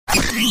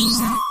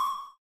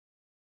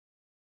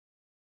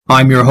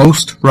I'm your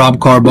host, Rob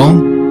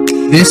Carbone.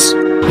 This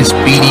is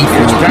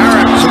BD4.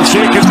 Barrett, some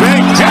shake and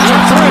bake, hits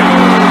a three.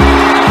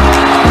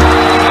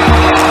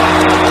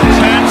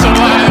 Fans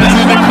alive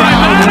in the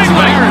crowd.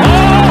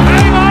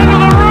 Hang on to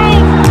the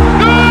roof.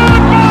 Goodbye.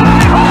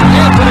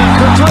 Anthony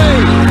for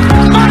three.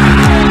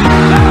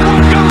 That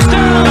one goes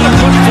down. Gotta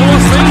put four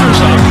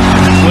fingers up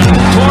when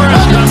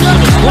Torres comes to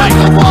the plate.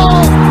 The ball.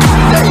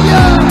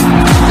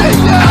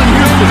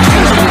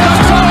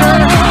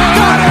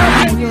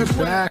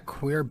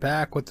 We're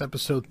back with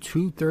episode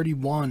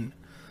 231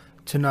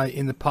 tonight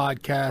in the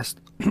podcast.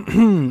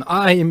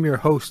 I am your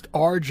host,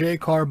 RJ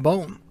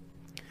Carbone.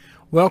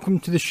 Welcome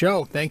to the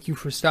show. Thank you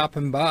for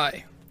stopping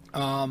by.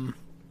 Hope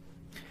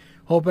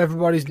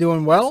everybody's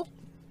doing well.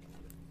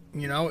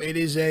 You know, it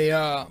is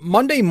a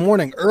Monday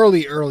morning,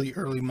 early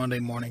Monday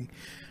morning,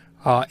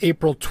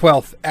 April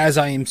 12th, as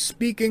I am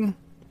speaking.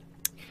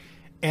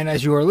 And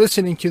as you are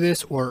listening to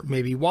this, or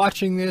maybe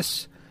watching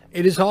this,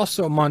 it is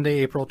also Monday,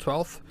 April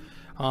 12th.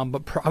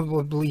 But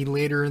probably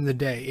later in the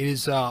day. It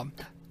is,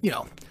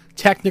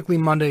 technically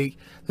Monday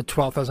the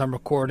 12th as I'm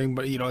recording,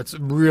 but, it's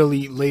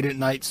really late at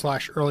night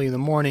 / early in the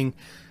morning.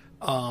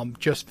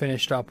 Just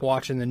finished up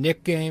watching the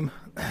Knicks game.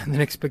 The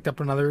Knicks picked up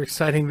another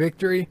exciting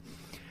victory.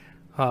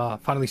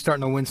 Finally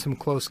starting to win some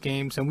close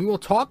games. And we will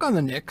talk on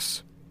the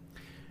Knicks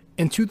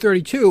in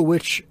 232,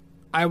 which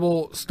I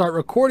will start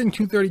recording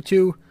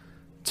 232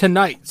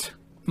 tonight,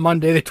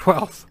 Monday the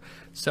 12th.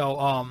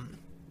 So,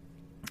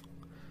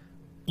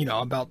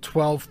 about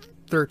 12,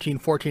 13,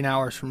 14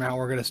 hours from now,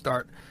 we're going to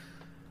start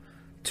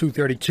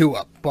 232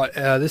 up. But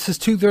this is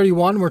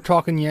 231. We're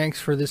talking Yanks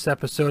for this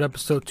episode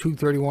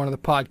 231 of the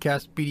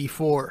podcast,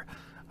 BD4,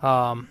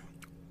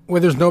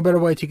 where there's no better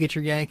way to get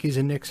your Yankees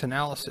and Knicks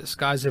analysis.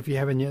 Guys, if you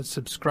haven't yet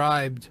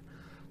subscribed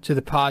to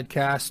the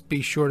podcast,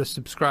 be sure to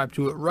subscribe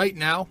to it right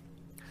now.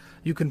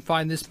 You can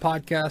find this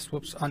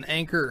podcast on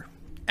Anchor,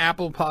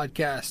 Apple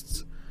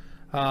Podcasts,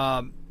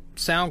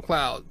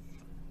 SoundCloud,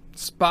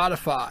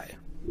 Spotify.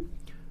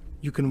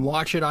 You can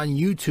watch it on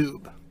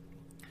YouTube.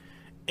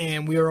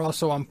 And we are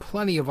also on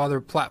plenty of other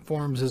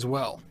platforms as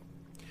well.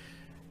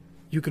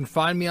 You can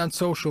find me on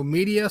social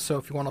media. So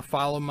if you want to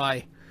follow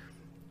my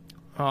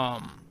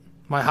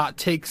hot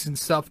takes and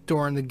stuff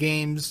during the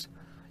games,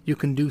 you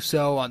can do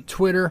so on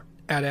Twitter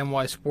at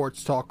NY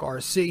Sports Talk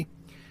RC.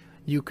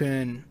 You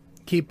can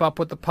keep up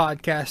with the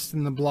podcast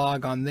and the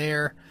blog on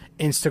there,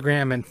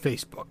 Instagram and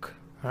Facebook.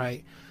 All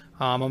right.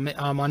 I'm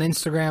on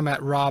Instagram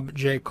at Rob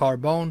J.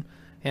 Carbone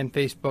and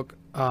Facebook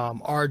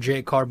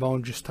RJ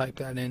Carbone. Just type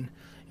that in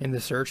the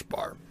search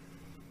bar.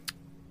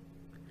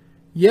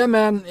 Yeah,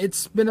 man,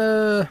 it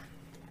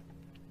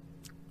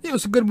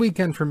was a good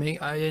weekend for me.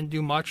 I didn't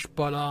do much,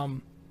 but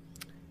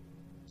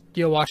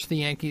watch the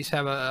Yankees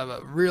have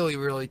a really,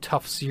 really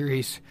tough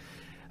series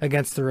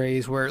against the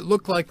Rays, where it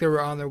looked like they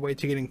were on their way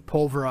to getting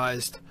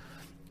pulverized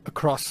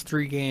across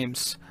 3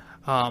 games.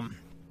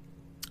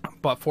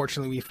 But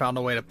fortunately, we found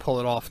a way to pull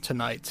it off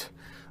tonight,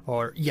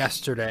 or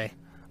yesterday,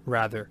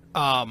 rather.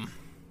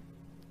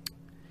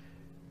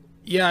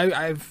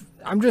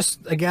 I'm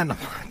just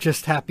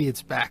happy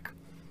it's back.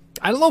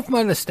 I don't know if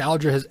my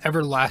nostalgia has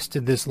ever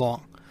lasted this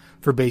long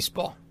for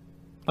baseball.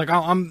 Like,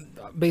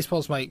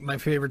 baseball's my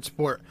favorite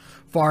sport,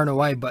 far and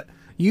away, but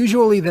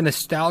usually the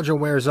nostalgia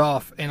wears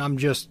off, and I'm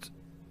just,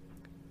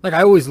 like,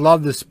 I always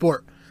loved the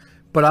sport,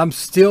 but I'm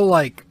still,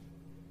 like,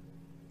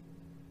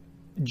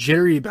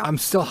 jittery, I'm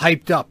still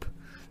hyped up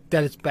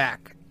that it's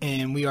back,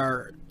 and we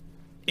are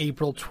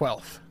April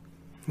 12th,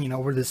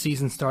 where the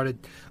season started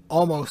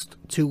almost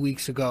 2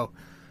 weeks ago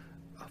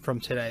from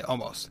today,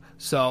 almost.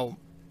 So,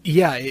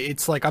 yeah,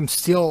 it's like I'm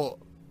still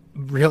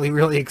really,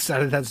 really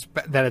excited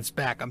that it's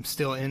back. I'm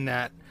still in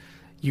that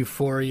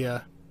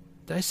euphoria.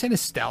 Did I say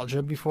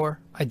nostalgia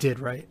before? I did,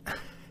 right?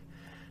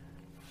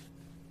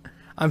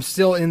 I'm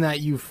still in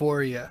that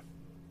euphoria.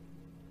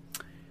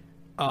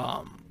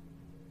 I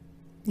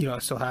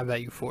still have that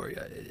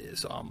euphoria.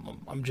 So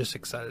I'm just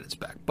excited it's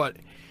back. But,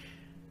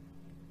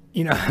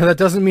 that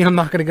doesn't mean I'm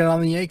not going to get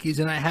on the Yankees.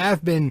 And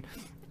I've been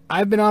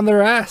on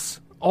their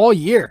ass all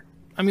year.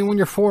 I mean, when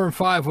you're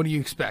 4-5, what do you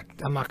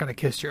expect? I'm not going to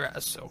kiss your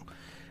ass. So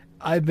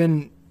I've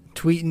been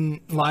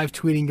live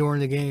tweeting during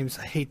the games.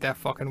 I hate that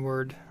fucking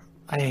word.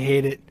 I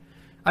hate it.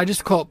 I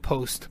just call it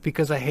post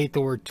because I hate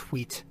the word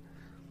tweet.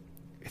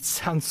 It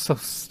sounds so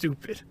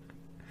stupid.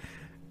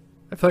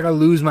 I feel like I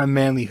lose my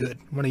manlyhood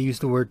when I use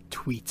the word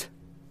tweet.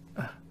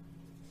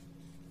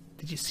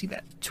 Did you see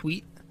that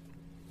tweet?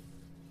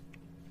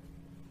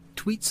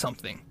 Tweet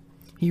something.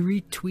 He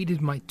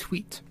retweeted my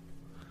tweet.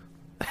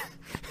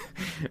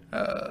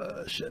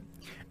 Shit.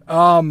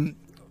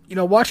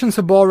 Watching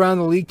some ball around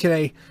the league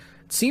today,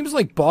 it seems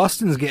like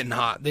Boston's getting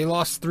hot. They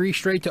lost 3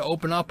 straight to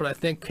open up, but I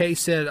think Kay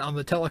said on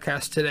the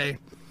telecast today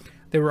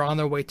they were on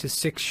their way to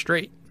 6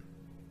 straight.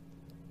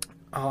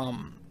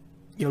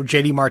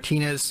 JD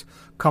Martinez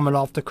coming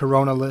off the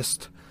Corona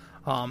list,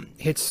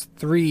 hits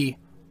three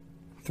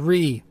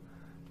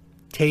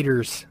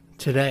taters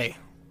today.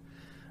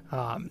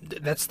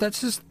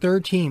 That's his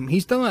third team.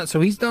 He's done that.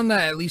 So he's done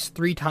that at least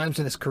 3 times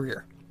in his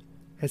career.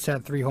 It's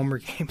had 3 homer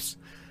games.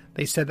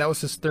 They said that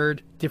was his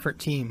third different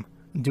team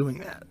doing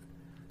that.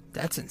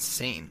 That's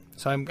insane.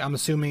 So I'm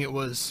assuming it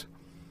was.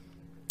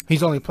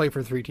 He's only played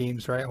for 3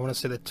 teams, right? I want to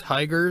say the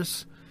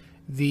Tigers,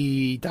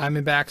 the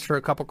Diamondbacks for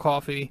a cup of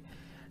coffee,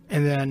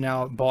 and then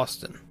now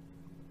Boston.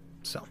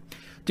 So,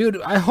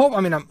 dude, I hope.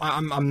 I mean,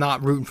 I'm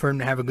not rooting for him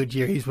to have a good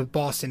year. He's with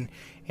Boston,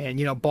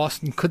 and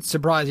Boston could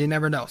surprise. You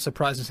never know.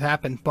 Surprises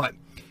happen, but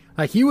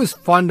like he was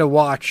fun to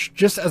watch,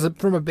 just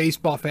from a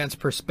baseball fan's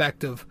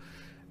perspective.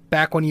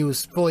 Back when he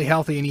was fully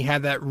healthy and he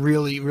had that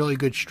really, really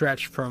good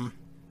stretch from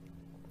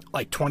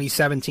like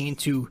 2017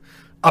 to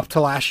up to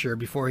last year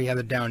before he had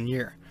a down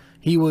year.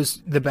 He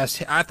was the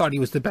best. I thought he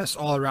was the best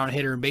all-around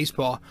hitter in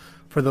baseball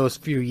for those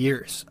few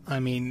years. I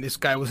mean, this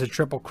guy was a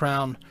Triple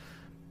Crown.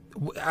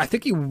 I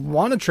think he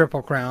won a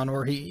Triple Crown,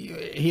 or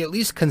he at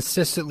least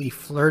consistently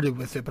flirted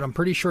with it, but I'm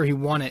pretty sure he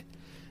won it.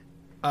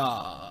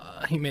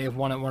 He may have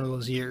won it one of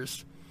those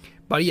years.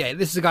 But yeah,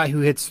 this is a guy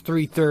who hits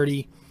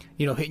 330,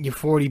 hitting you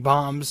 40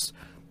 bombs.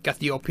 Got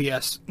the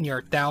OPS near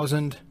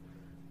 1,000,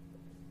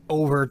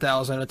 over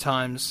 1,000 at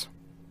times.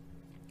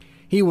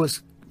 He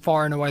was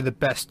far and away the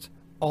best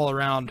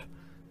all-around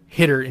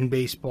hitter in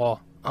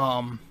baseball.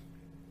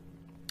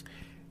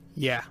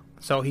 Yeah,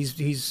 so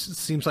he's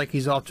seems like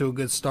he's off to a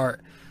good start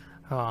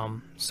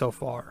so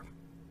far.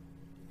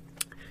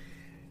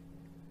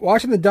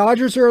 Watching the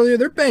Dodgers earlier,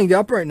 they're banged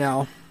up right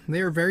now.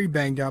 They are very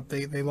banged up.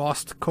 They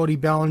lost Cody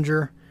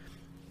Bellinger.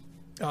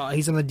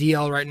 He's on the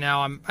DL right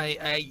now.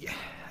 I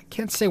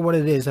can't say what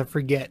it is. I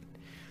forget.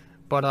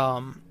 But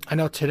I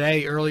know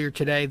earlier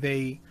today,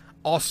 they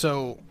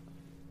also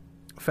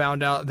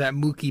found out that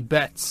Mookie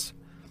Betts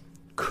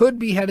could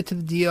be headed to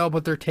the DL,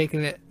 but they're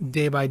taking it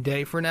day by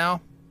day for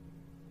now.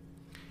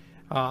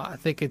 I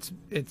think it's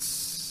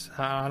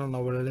I don't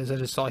know what it is. I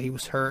just saw he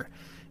was hurt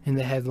in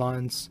the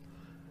headlines.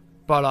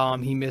 But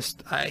he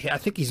missed. I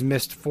think he's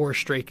missed 4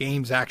 straight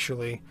games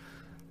actually.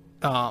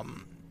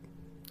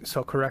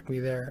 So correct me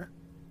there.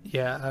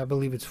 Yeah, I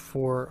believe it's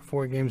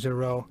four games in a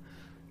row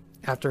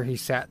after he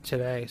sat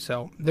today.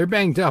 So they're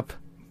banged up,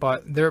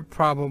 but they're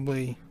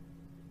probably.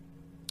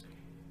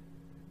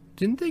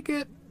 Didn't they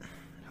get?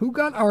 Who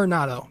got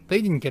Arenado? They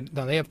didn't get.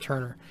 No, they have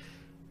Turner.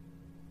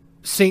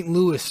 St.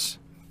 Louis,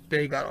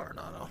 they got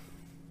Arenado.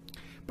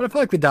 But I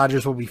feel like the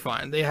Dodgers will be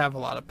fine. They have a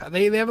lot of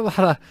they have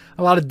a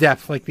lot of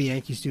depth, like the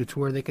Yankees do, to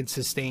where they can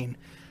sustain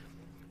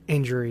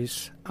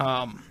injuries.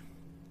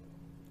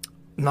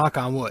 Knock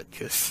on wood,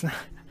 because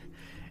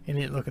it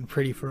ain't looking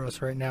pretty for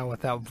us right now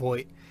without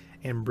Voit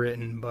and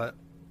Britton. But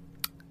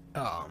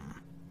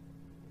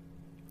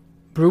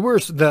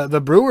Brewers,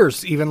 the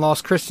Brewers even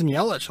lost Christian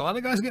Yelich. A lot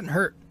of guys getting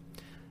hurt.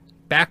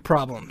 Back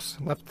problems.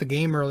 Left the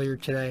game earlier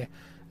today.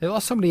 They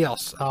lost somebody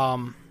else.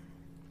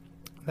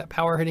 That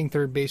power hitting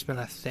third baseman,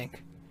 I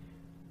think.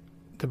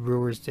 The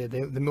Brewers did.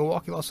 The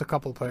Milwaukee lost a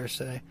couple of players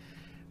today.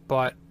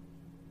 But,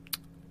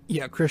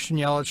 yeah, Christian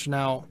Yelich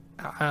now,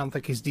 I don't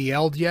think he's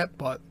DL'd yet,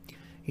 but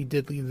he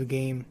did leave the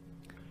game.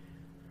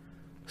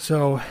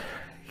 So,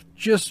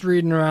 just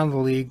reading around the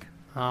league.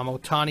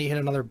 Ohtani hit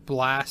another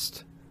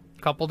blast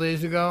a couple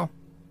days ago.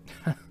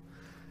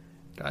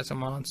 Guy's a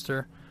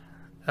monster.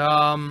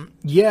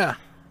 Yeah.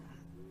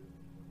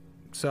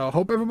 So,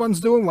 hope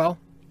everyone's doing well.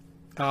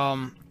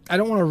 I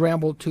don't want to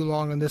ramble too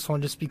long on this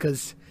one just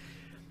because,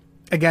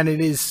 again,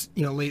 it is,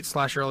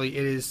 late/early.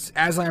 It is,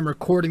 as I am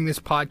recording this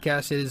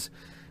podcast, it is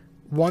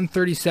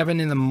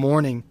 1:37 in the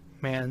morning,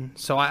 man.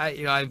 So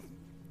I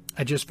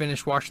just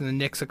finished watching the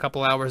Knicks a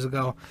couple hours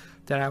ago.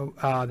 That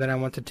I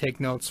want to take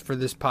notes for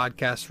this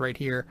podcast right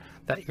here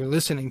that you're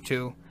listening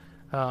to.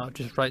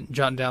 Just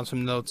jotting down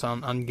some notes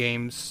on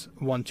games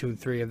 1, 2, and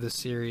 3 of this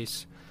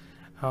series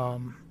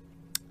of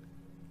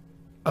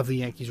the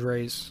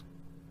Yankees-Rays.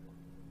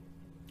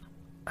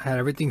 I had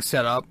everything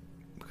set up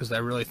because I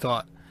really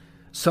thought.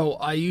 So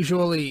I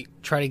usually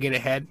try to get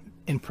ahead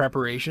in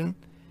preparation.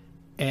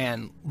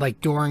 And like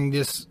during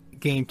this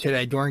game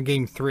today, during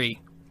game 3,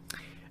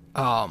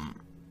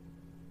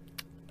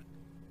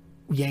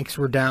 Yanks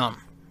were down.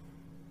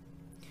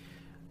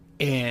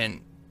 And,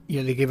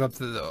 they gave up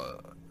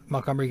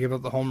Montgomery gave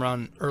up the home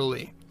run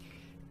early.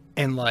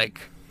 And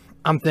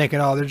I'm thinking,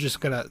 they're just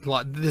going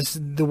to,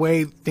 the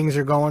way things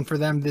are going for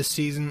them this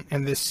season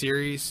and this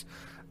series,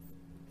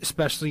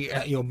 especially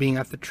being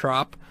at the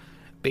Trop,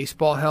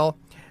 baseball hell,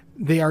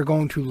 they are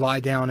going to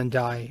lie down and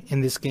die,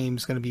 and this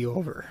game's going to be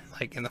over,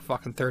 in the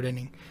fucking 3rd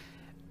inning.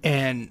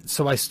 And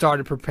so I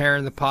started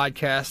preparing the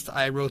podcast.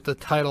 I wrote the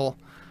title,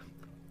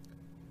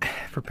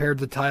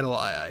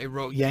 I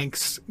wrote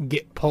Yanks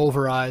get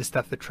pulverized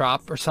at the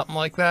Trop or something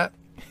like that.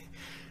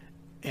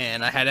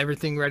 And I had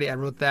everything ready. I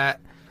wrote that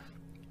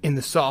in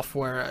the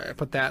software. I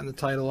put that in the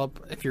title up.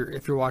 If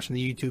you're watching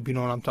the YouTube, you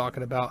know what I'm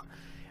talking about.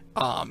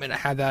 And I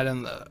had that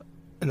in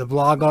the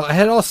blog. I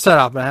had it all set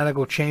up, and I had to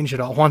go change it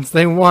all once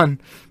they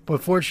won.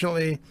 But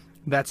fortunately,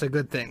 that's a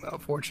good thing, though.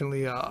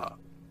 Fortunately,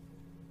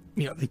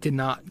 they did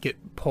not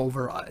get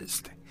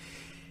pulverized.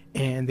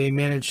 And they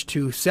managed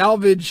to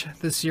salvage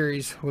the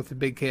series with a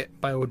big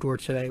hit by Odor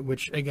today,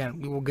 which,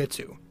 again, we will get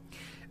to.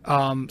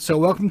 So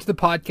welcome to the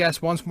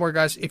podcast once more,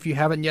 guys. If you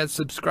haven't yet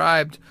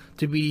subscribed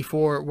to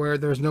BD4, where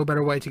there's no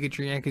better way to get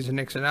your Yankees and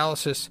Knicks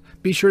analysis,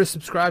 be sure to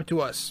subscribe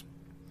to us.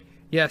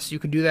 Yes, you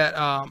can do that,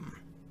 on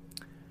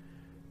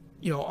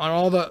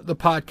all the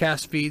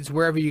podcast feeds,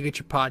 wherever you get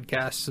your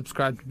podcasts,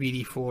 subscribe to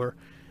BD4.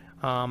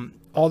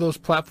 All those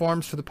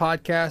platforms for the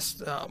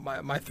podcast,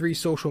 my 3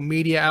 social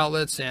media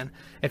outlets, and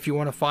if you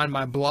want to find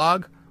my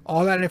blog,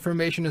 all that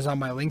information is on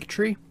my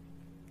Linktree.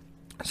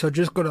 So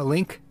just go to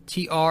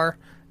linktr.ee/RJ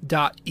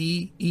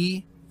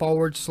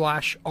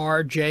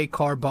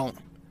Carbone.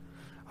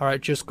 All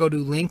right, just go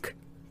to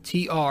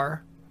linktr,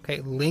 okay,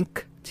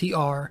 linktr.ee/RJ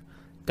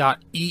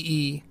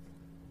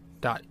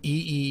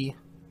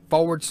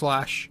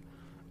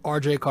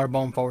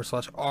Carbone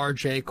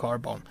 /RJ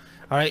Carbone.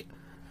 All right.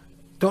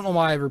 Don't know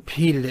why I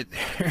repeated it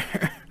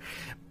there,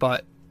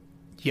 but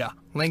yeah,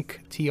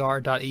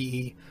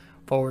 linktr.ee/RJ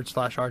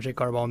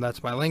Carbone.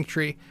 That's my link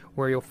tree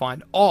where you'll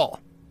find all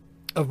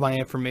of my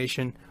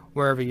information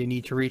wherever you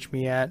need to reach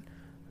me at.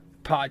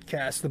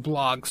 Podcast, the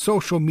blog,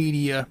 social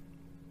media,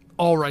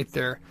 all right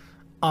there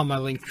on my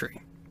link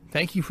tree.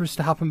 Thank you for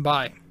stopping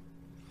by.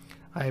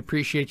 I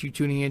appreciate you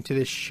tuning into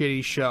this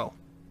shitty show.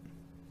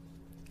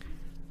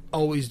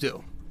 Always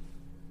do.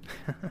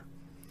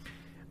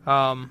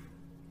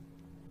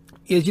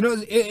 Is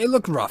it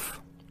looked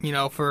rough,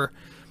 so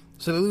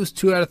they lose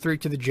 2 out of 3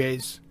 to the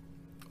Jays.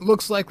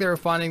 Looks like they were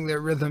finding their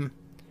rhythm,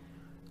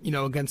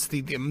 against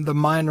the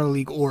minor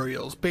league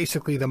Orioles.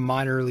 Basically, the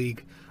minor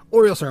league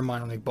Orioles are a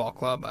minor league ball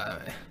club,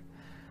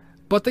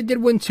 but they did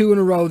win 2 in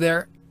a row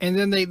there, and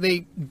then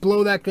they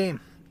blow that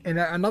game in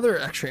another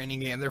extra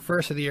inning game, their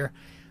first of the year.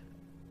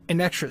 In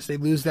extras, they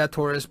lose that.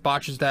 Torres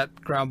botches that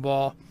ground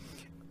ball.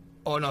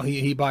 Oh no,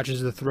 he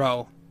botches the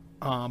throw,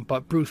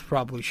 but Bruce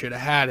probably should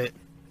have had it.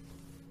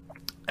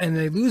 And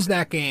they lose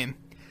that game,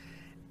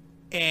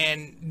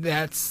 and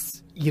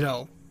that's,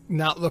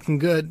 not looking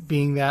good,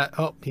 being that,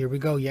 oh, here we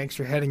go, Yanks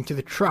are heading to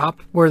the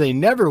Trop, where they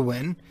never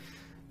win.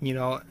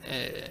 I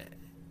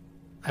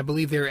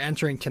believe they were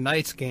entering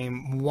tonight's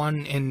game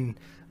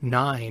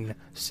 1-9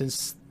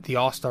 since the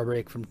All-Star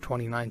break from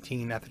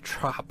 2019 at the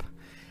Trop.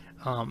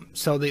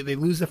 So they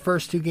lose the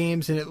first 2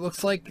 games, and it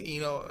looks like,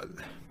 and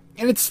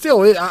it's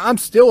still, I'm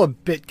still a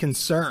bit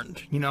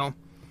concerned,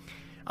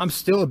 I'm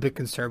still a bit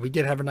concerned. We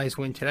did have a nice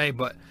win today,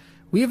 but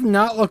we have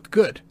not looked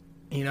good,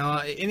 and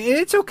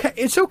it's okay.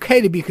 It's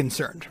okay to be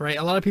concerned, right?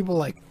 A lot of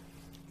people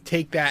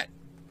take that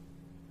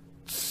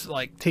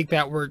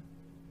word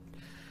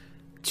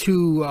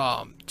too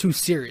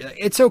serious.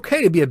 It's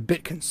okay to be a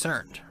bit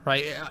concerned,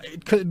 right?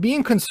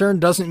 Being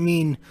concerned doesn't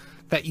mean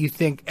that you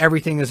think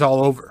everything is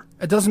all over.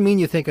 It doesn't mean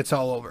you think it's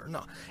all over.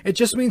 No, it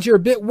just means you're a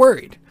bit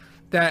worried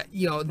that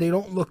they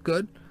don't look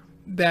good.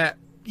 That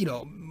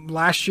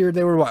last year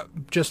they were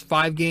just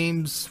 4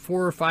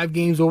 or 5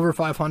 games over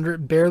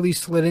 500, barely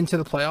slid into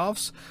the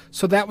playoffs.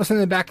 So that was in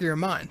the back of your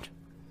mind.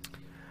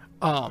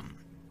 And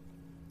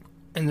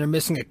they're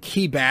missing a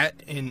key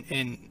bat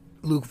in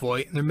Luke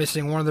Voit. They're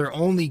missing one of their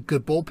only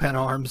good bullpen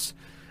arms,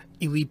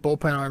 elite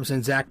bullpen arms,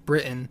 in Zach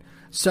Britton.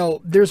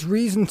 So there's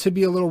reason to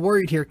be a little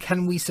worried here.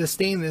 Can we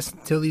sustain this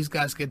until these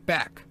guys get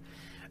back?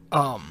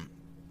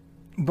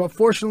 But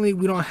fortunately,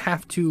 we don't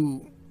have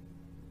to.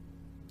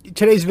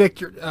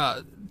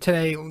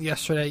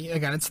 Yesterday,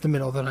 again, it's the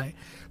middle of the night.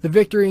 The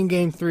victory in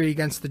Game 3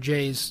 against the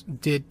Jays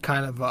did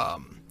kind of,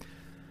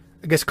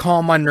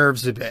 calm my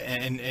nerves a bit.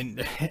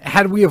 And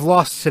had we have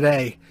lost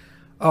today,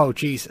 oh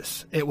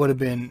Jesus, it would have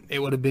been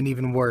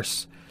even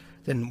worse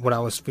than what I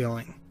was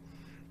feeling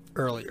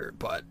earlier.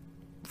 But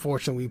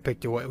fortunately,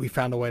 we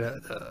found a way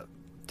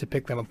to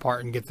pick them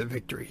apart and get the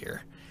victory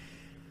here.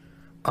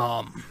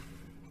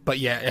 But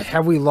yeah,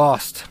 had we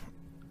lost,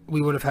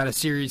 we would have had a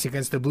series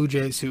against the Blue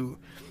Jays, who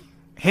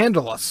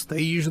handle us.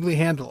 They usually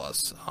handle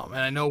us. And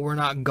I know we're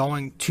not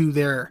going to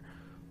their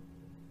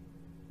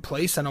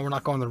place. I know we're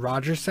not going to the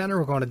Rogers Center.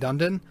 We're going to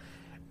Dundon.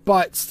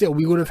 But still,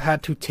 we would have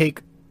had to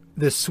take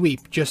the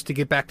sweep just to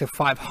get back to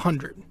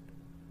 500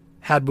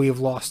 had we have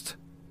lost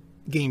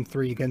Game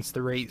 3 against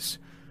the Rays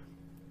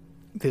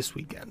this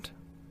weekend.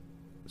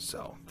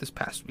 So, this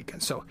past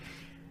weekend. So,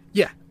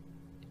 yeah.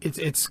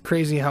 It's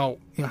crazy how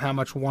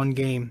much one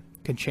game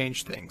can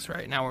change things,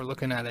 right? Now we're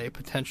looking at a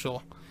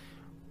potential,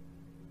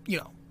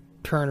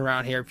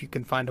 turnaround here if you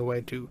can find a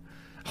way to.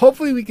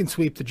 Hopefully we can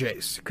sweep the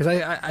Jays, because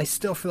I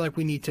still feel like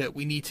we need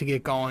to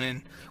get going,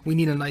 and we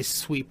need a nice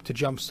sweep to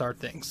jumpstart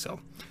things. So,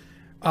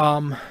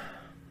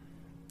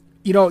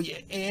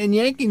 in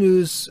Yankee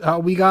news,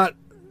 we got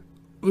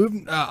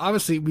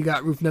obviously we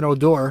got Rougned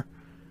Odor,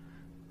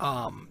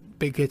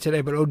 big hit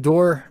today, but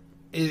Odor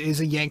is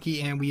a Yankee,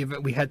 and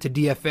we had to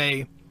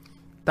DFA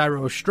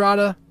Thairo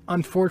Estrada,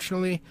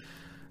 unfortunately.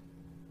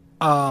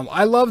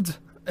 I loved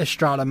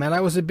Estrada, man. I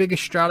was a big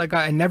Estrada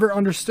guy. I never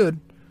understood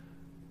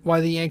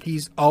why the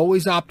Yankees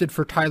always opted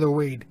for Tyler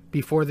Wade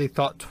before they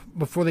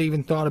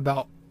even thought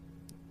about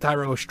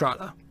Thairo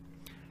Estrada.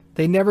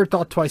 They never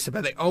thought twice about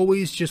it. They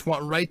always just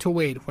went right to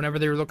Wade whenever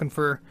they were looking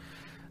for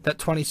that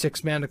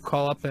 26 man to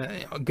call up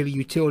and get a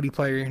utility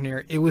player in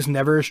here, it was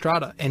never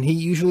Estrada, and he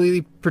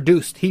usually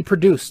produced. He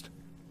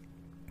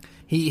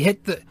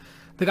hit the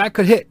guy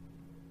could hit.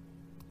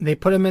 They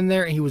put him in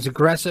there, and he was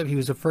aggressive. He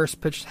was a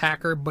first pitch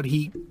hacker, but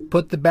he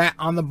put the bat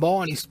on the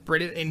ball and he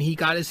spread it, and he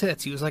got his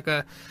hits. He was like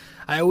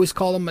I always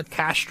call him a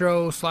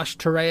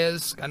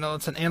Castro/Torres. I know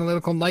it's an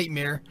analytical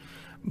nightmare,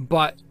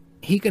 but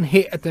he can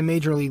hit at the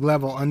major league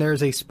level, and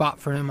there's a spot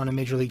for him on a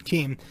major league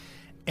team.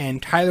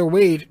 And Tyler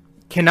Wade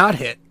cannot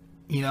hit.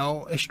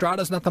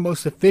 Estrada's not the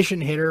most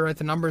efficient hitter. Right?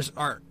 The numbers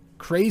aren't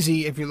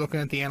crazy if you're looking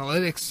at the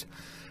analytics,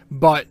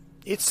 but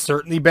it's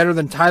certainly better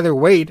than Tyler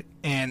Wade.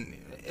 And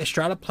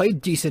Estrada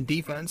played decent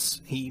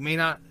defense. He may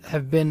not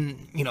have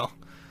been,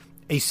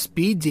 a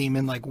speed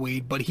demon like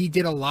Wade, but he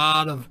did a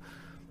lot of.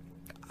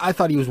 I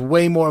thought he was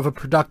way more of a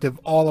productive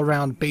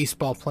all-around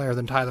baseball player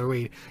than Tyler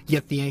Wade.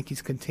 Yet the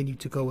Yankees continue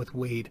to go with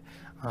Wade.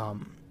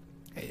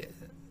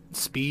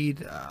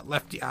 Speed,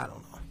 lefty, I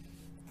don't know.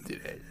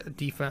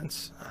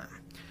 Defense.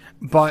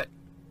 But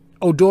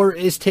Odor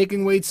is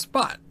taking Wade's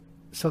spot.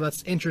 So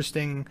that's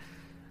interesting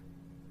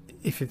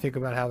if you think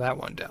about how that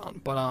went down.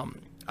 But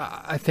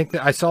I think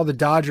that I saw the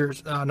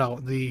Dodgers,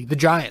 the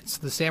Giants,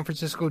 the San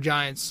Francisco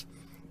Giants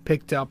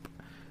picked up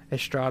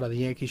Estrada. The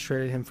Yankees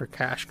traded him for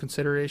cash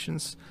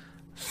considerations.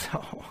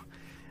 So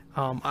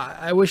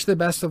I wish the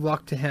best of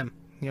luck to him.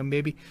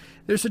 Maybe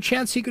there's a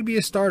chance he could be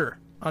a starter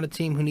on a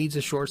team who needs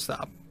a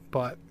shortstop,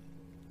 but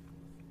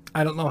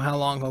I don't know how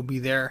long he'll be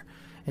there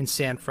in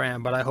San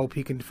Fran, but I hope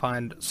he can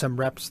find some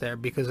reps there,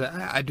 because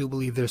I do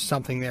believe there's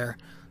something there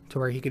to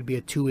where he could be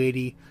a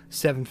 280,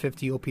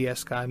 750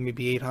 OPS guy,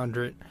 maybe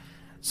 800,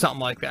 something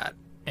like that,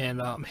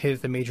 and hit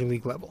at the major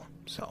league level.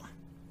 So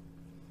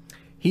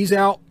he's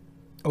out.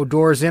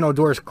 Odor's in.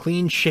 Odor's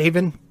clean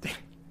shaven.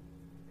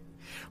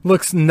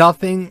 Looks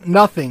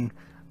nothing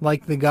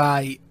like the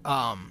guy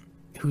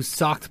who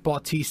socked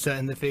Bautista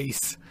in the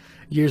face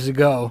years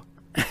ago.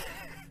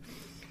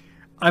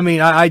 I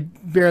mean, I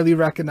barely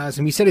recognize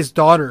him. He said his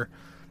daughter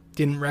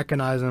didn't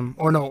recognize him,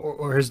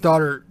 or his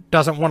daughter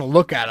doesn't want to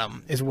look at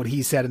him, is what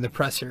he said in the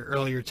presser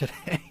earlier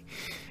today,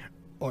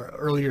 or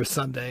earlier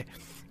Sunday,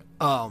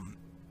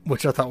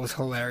 which I thought was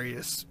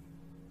hilarious.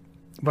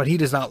 But he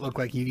does not look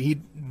like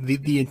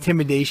the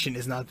intimidation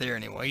is not there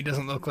anymore. He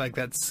doesn't look like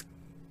that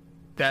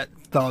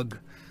thug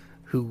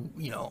who,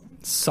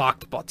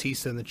 socked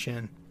Bautista in the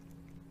chin.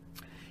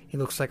 He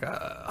looks like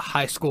a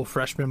high school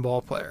freshman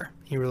ball player.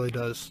 He really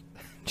does.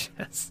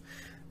 Just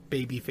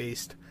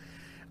baby-faced.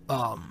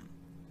 But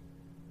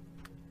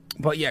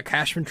yeah,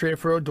 Cashman traded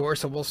for Odor,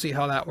 so we'll see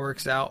how that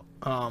works out.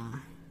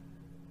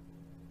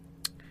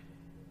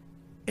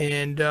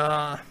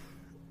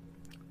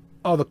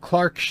 The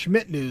Clark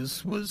Schmidt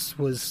news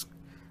was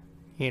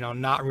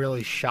not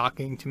really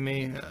shocking to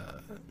me.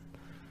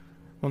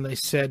 When they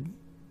said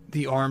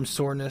the arm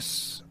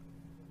soreness,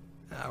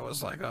 I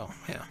was like, oh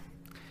yeah.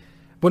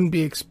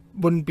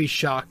 Wouldn't be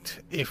shocked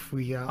if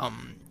we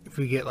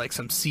get like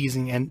some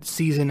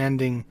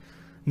season-ending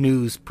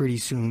news pretty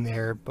soon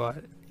there.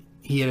 But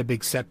he had a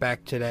big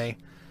setback today.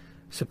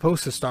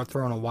 Supposed to start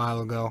throwing a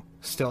while ago,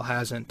 still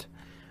hasn't.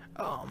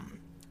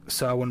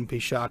 So I wouldn't be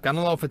shocked. I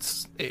don't know if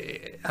it's.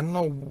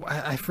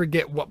 I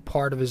forget what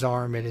part of his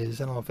arm it is.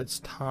 I don't know if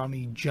it's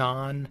Tommy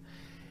John.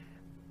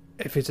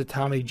 If it's a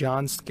Tommy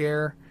John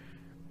scare,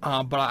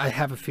 but I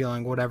have a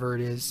feeling whatever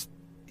it is,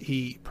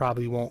 he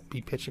probably won't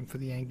be pitching for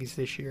the Yankees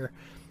this year.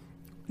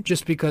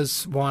 Just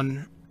because,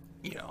 one,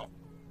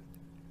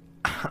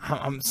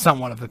 I'm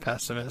somewhat of a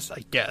pessimist,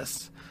 I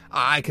guess.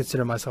 I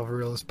consider myself a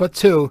realist. But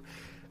two,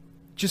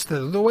 just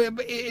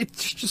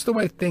the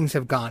way things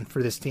have gone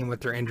for this team with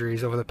their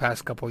injuries over the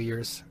past couple of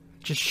years.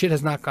 Just shit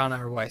has not gone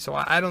our way. So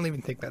I don't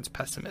even think that's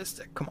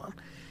pessimistic. Come on.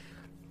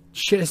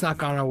 Shit has not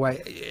gone our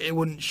way. It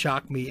wouldn't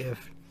shock me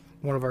if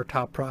one of our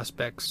top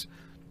prospects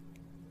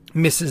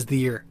misses the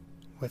year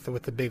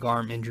with a big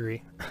arm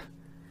injury.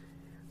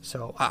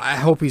 So I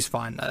hope he's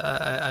fine.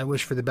 I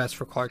wish for the best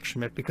for Clark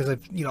Schmidt, because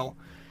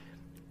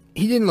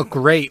he didn't look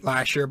great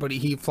last year, but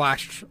he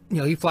flashed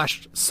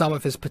some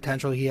of his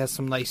potential. He has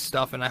some nice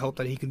stuff, and I hope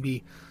that he can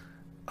be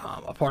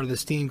a part of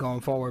this team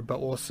going forward.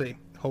 But we'll see.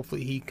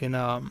 Hopefully he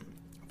can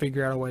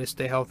figure out a way to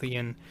stay healthy,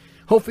 and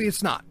hopefully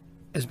it's not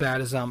as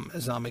bad as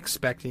I'm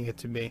expecting it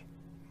to be.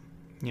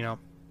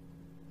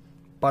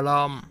 But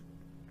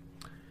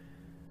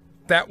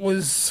that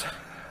was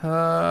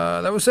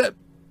it.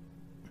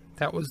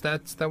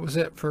 That was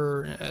it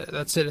for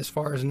that's it as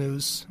far as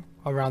news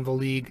around the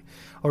league,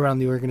 around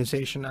the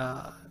organization.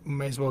 We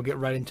may as well get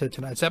right into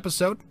tonight's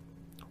episode,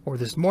 or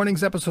this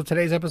morning's episode,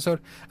 today's episode.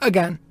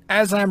 Again,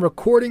 as I'm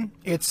recording,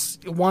 it's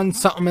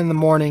 1-something in the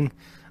morning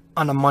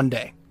on a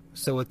Monday,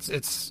 so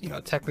it's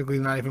technically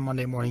not even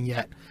Monday morning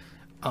yet.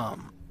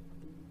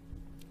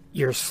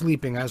 You're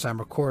sleeping as I'm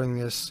recording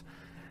this.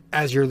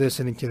 As you're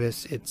listening to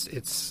this,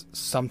 it's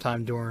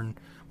sometime during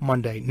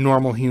Monday,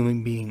 normal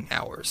human being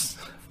hours.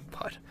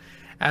 But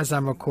as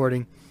I'm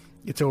recording,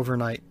 it's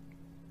overnight,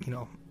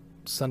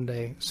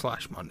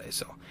 Sunday/Monday.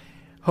 So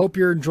hope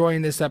you're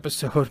enjoying this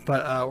episode,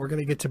 but we're going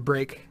to get to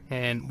break.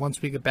 And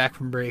once we get back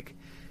from break,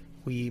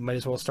 we might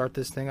as well start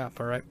this thing up.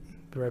 All right,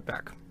 be right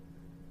back.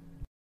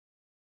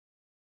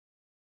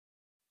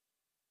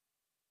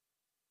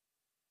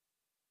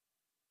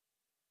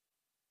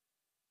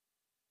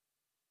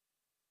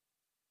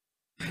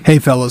 Hey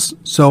fellas,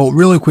 so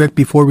really quick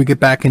before we get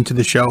back into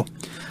the show,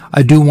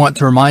 I do want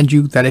to remind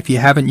you that if you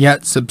haven't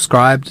yet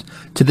subscribed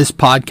to this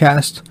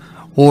podcast,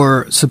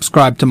 or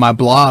subscribed to my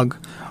blog,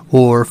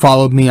 or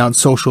followed me on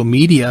social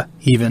media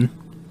even,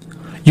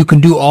 you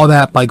can do all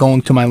that by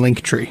going to my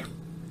Linktree.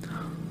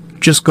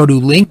 Just go to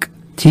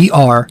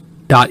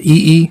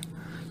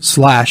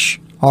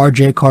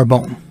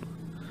linktr.ee/RJCarbone.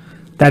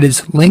 That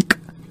is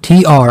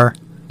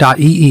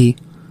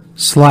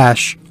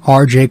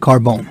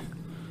linktr.ee/RJCarbone.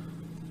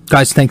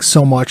 Guys, thanks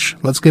so much.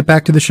 Let's get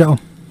back to the show.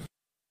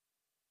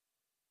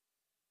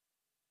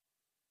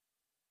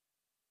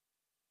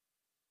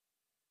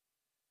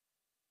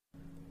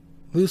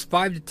 Lose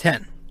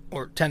 5-10,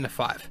 or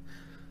 10-5.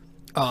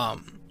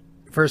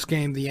 First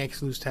game, the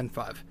Yankees lose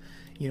 10-5.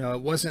 You know,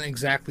 it wasn't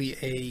exactly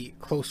a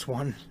close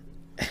one,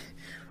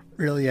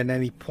 really, at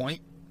any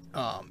point,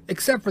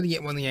 except for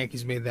when the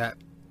Yankees made that,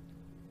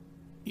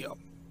 you know,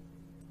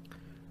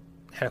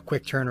 had a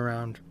quick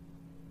turnaround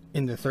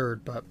in the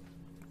third, but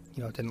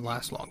you know, it didn't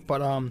last long.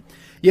 But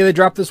yeah, they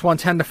dropped this one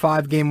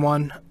 10-5, game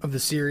one of the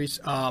series.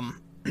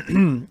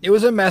 It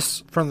was a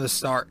mess from the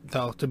start,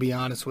 though, to be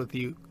honest with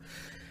you.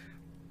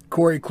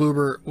 Corey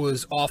Kluber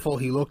was awful.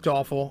 He looked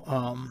awful.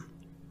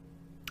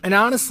 And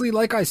honestly,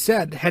 like I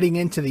said, heading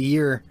into the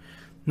year,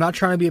 I'm not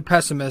trying to be a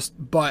pessimist,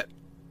 but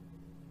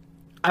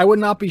I would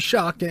not be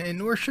shocked, and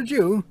nor should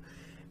you,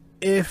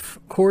 if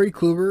Corey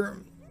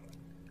Kluber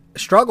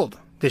struggled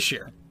this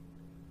year.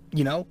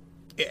 You know,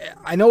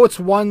 I know it's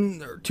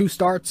 1 or 2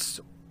 starts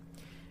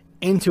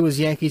into his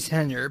Yankees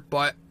tenure,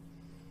 but,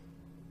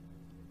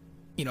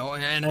 you know,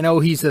 and I know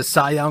he's a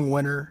Cy Young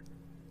winner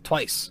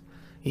twice.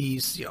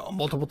 He's, you know, a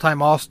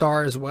multiple-time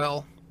All-Star as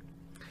well.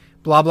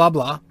 Blah, blah,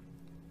 blah.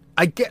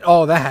 I get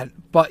all that,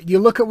 but you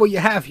look at what you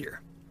have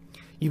here.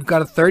 You've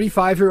got a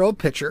 35-year-old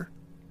pitcher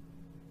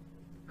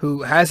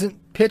who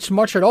hasn't pitched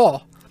much at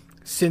all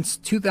since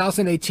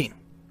 2018.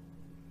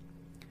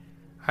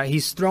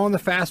 He's throwing the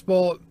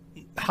fastball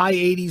high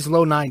 80s,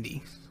 low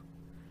 90s.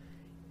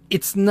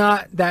 It's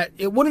not that...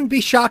 It wouldn't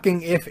be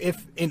shocking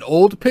if an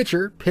old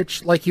pitcher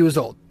pitched like he was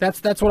old.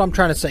 That's what I'm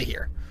trying to say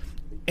here.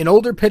 An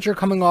older pitcher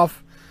coming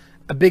off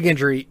a big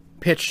injury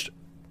pitched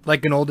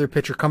like an older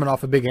pitcher coming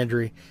off a big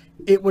injury.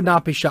 It would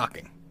not be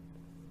shocking.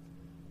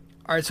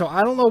 All right, so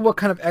I don't know what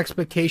kind of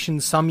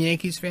expectations some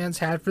Yankees fans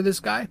had for this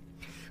guy,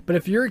 but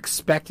if you're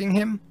expecting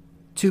him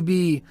to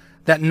be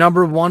that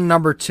number 1,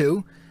 number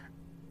 2,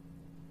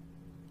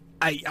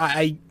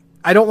 I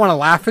don't want to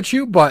laugh at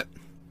you, but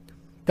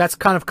that's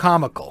kind of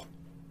comical.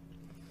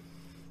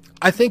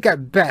 I think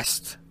at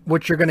best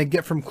what you're going to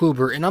get from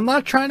Kluber, and I'm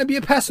not trying to be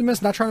a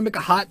pessimist, not trying to make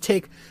a hot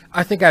take,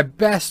 I think at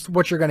best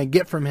what you're going to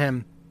get from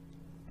him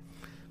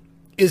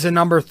is a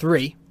number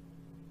 3.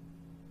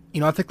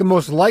 You know, I think the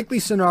most likely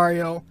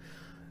scenario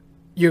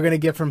you're going to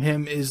get from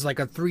him is like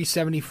a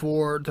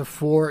 3.74 to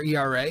 4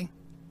 ERA.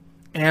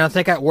 And I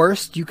think at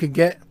worst you could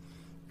get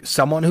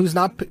someone who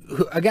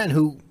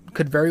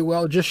could very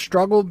well just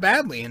struggle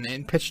badly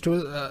and pitch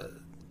to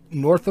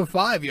north of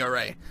 5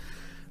 ERA.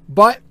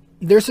 But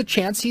there's a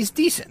chance he's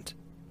decent.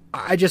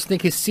 I just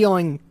think his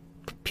ceiling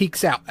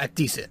peaks out at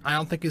decent. I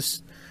don't think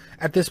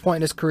at this point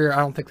in his career, I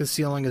don't think the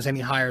ceiling is any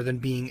higher than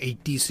being a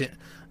decent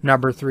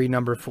number 3,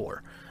 number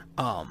 4.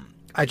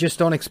 I just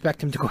don't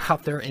expect him to go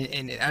out there,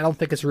 and I don't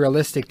think it's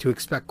realistic to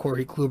expect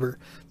Corey Kluber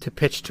to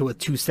pitch to a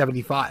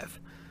 275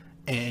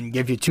 and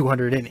give you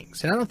 200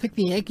 innings. And I don't think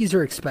the Yankees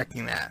are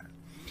expecting that,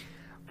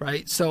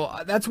 right? So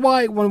that's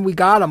why when we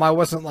got him, I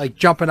wasn't like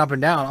jumping up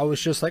and down. I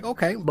was just like,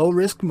 okay, low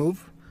risk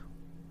move.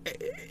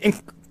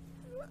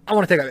 I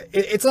want to take it.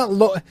 It's not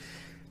low.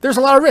 There's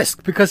a lot of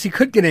risk because he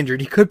could get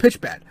injured. He could pitch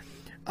bad.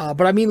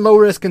 But I mean low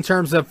risk in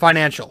terms of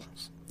financial.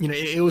 You know,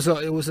 it was a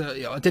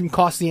you know, it didn't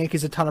cost the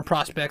Yankees a ton of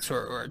prospects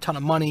or a ton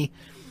of money,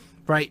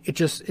 right? It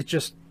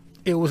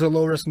was a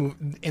low risk move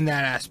in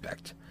that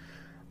aspect.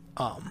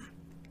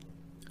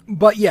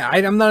 But yeah,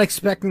 I'm not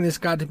expecting this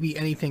guy to be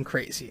anything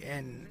crazy,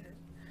 and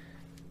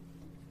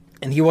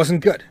he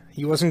wasn't good.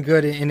 He wasn't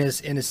good in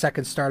his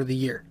second start of the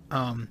year.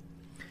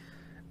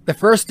 The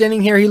first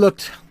inning here, he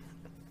looked.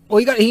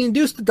 Well, he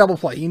induced the double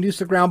play. He induced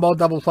a ground ball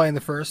double play in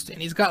the first,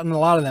 and he's gotten a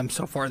lot of them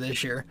so far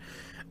this year.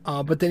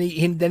 But then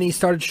he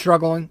started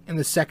struggling in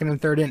the second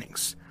and third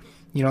innings.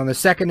 You know, in the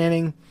second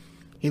inning,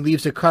 he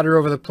leaves a cutter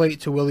over the plate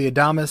to Willy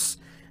Adames,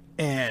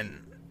 and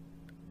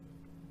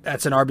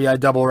that's an RBI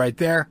double right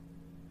there.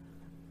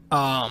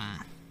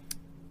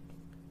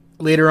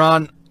 Later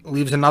on,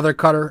 leaves another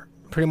cutter,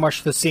 pretty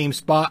much the same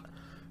spot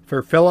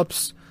for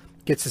Phillips,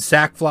 gets a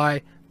sac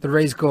fly. The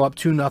Rays go up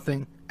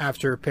 2-0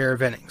 after a pair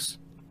of innings.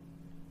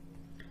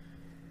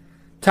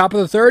 Top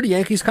of the third, the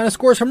Yankees kind of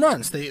score some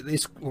runs. They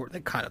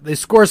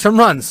score some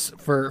runs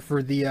for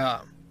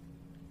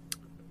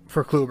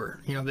Kluber.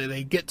 You know,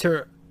 they get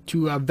to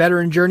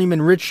veteran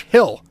journeyman Rich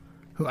Hill,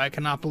 who I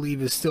cannot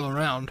believe is still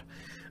around.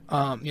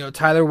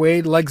 Tyler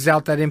Wade legs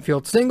out that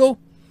infield single.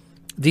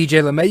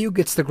 DJ LeMahieu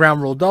gets the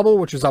ground rule double,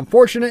 which is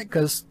unfortunate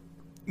because,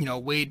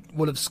 Wade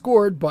would have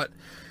scored, but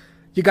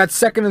you got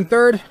second and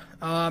third.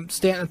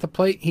 Stanton at the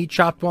plate. He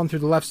chopped one through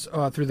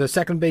the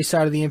second base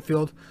side of the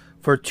infield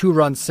for a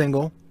 2-run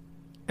single.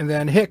 And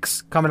then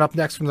Hicks coming up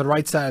next from the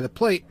right side of the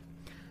plate,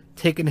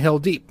 taking Hill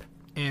deep.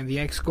 And the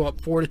Yankees go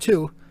up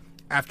 4-2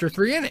 after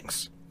 3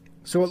 innings.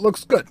 So it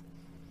looks good.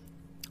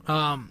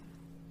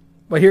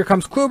 But here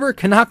comes Kluber,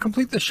 cannot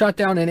complete the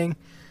shutdown inning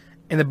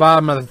in the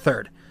bottom of the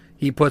third.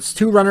 He puts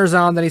 2 runners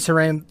on, then he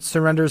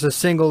surrenders a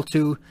single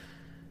to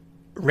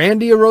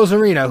Randy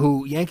Arozarena,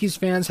 who Yankees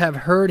fans have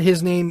heard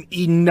his name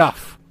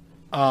enough.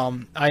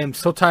 I am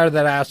so tired of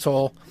that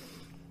asshole,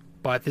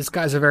 but this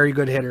guy's a very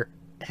good hitter,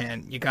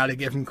 and you got to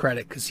give him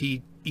credit because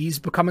he's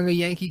becoming a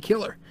Yankee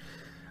killer.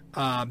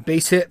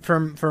 Base hit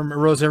from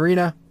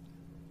Arozarena,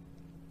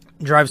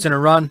 drives in a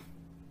run.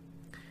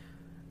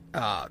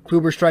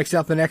 Kluber strikes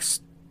out the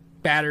next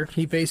batter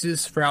he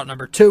faces for out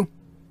number 2,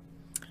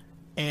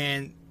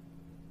 and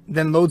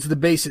then loads the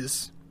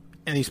bases,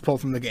 and he's pulled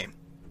from the game.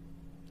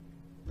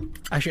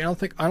 Actually, I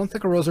don't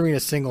think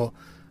Arozarena's single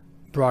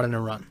brought in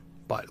a run,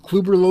 but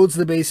Kluber loads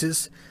the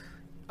bases.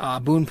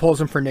 Boone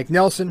pulls him for Nick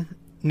Nelson.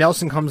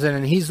 Nelson comes in,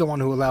 and he's the one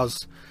who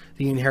allows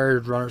the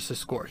inherited runners to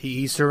score.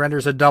 He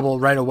surrenders a double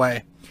right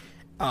away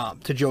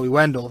to Joey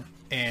Wendell,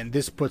 and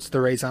this puts the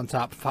Rays on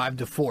top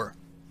 5-4.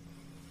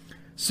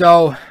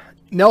 So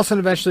Nelson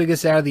eventually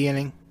gets out of the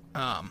inning,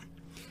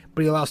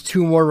 but he allows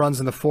 2 more runs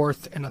in the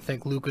fourth, and I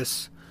think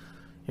Lucas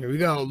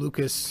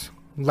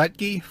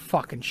Letge,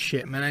 fucking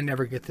shit, man, I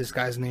never get this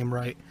guy's name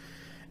right.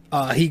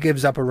 He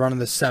gives up a run in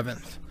the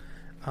 7th.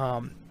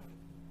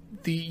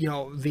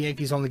 The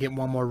Yankees only get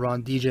 1 more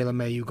run. DJ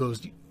LeMahieu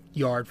goes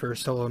yard for a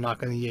solo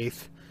knock in the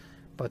 8th,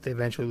 but they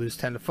eventually lose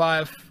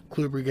 10-5.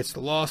 Kluber gets the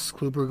loss.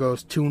 Kluber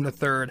goes 2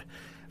 1/3,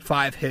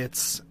 5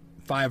 hits,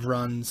 5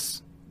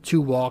 runs,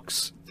 2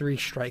 walks, 3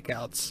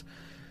 strikeouts.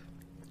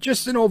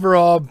 Just an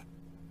overall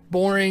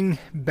boring,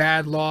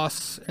 bad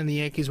loss, and the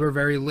Yankees were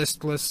very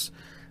listless.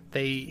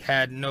 They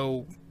had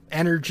no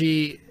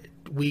energy,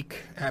 weak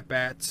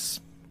at-bats,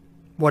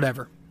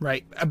 whatever,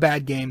 right? A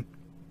bad game.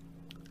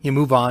 You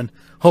move on.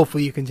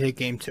 Hopefully you can take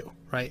game 2,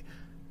 right?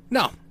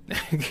 No.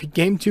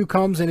 Game 2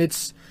 comes, and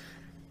it's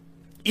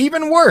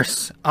even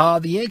worse.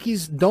 The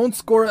Yankees don't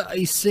score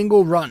a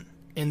single run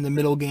in the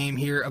middle game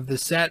here of the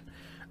set.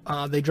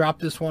 They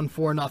dropped this one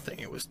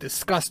 4-0. It was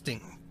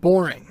disgusting,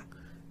 boring,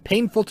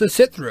 painful to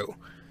sit through.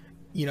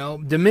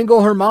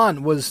 Domingo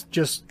Germán was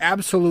just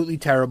absolutely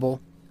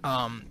terrible.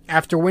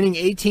 After winning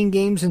 18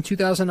 games in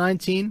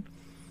 2019,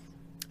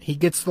 he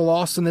gets the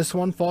loss in this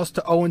one, falls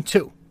to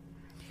 0-2.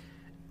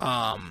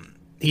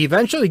 He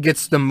eventually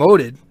gets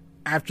demoted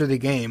after the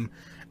game.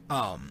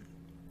 A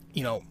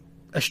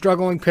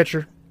struggling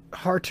pitcher,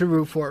 hard to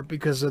root for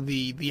because of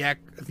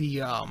because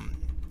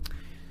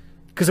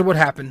of what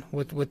happened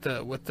with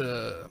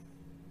the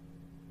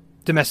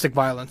domestic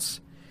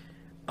violence.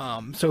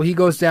 So he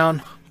goes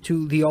down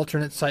to the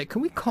alternate site.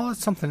 Can we call it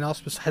something else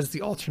besides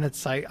the alternate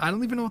site? I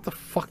don't even know what the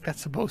fuck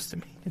that's supposed to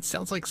mean. It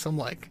sounds like some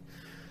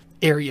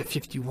Area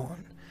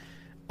 51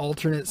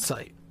 alternate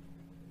site.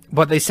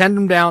 But they send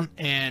him down,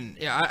 and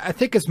I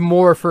think it's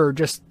more for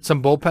just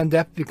some bullpen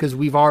depth because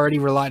we've already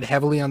relied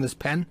heavily on this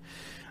pen.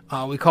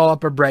 We call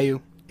up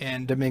Abreu,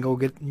 and Domingo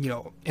get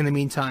in the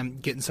meantime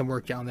getting some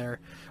work down there.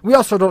 We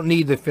also don't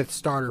need the 5th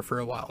starter for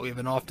a while. We have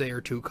an off day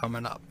or 2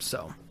 coming up,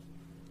 so.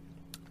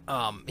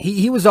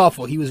 He was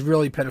awful. He was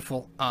really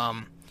pitiful.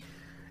 The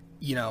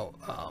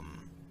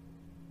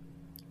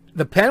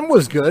pen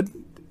was good.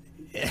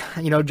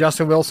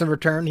 Justin Wilson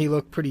returned. He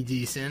looked pretty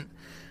decent.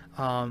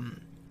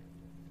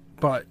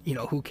 But,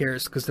 who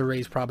cares? Because the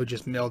Rays probably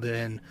just mailed it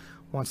in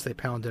once they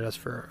pounded us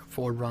for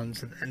 4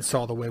 runs and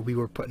saw the way we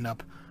were putting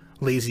up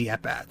lazy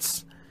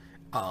at-bats.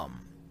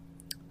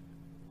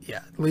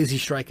 Lazy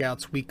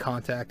strikeouts, weak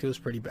contact. It was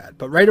pretty bad.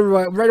 But right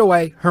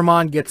away,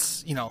 Germán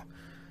gets,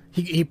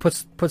 He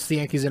puts the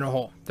Yankees in a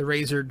hole. The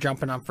Rays are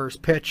jumping on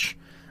first pitch.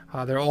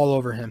 They're all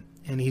over him.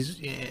 And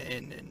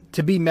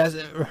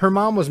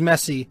Germán was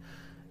messy.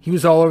 He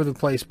was all over the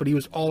place, but he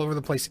was all over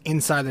the place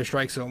inside the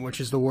strike zone, which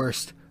is the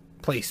worst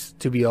place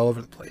to be all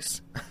over the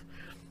place.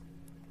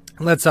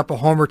 Lets up a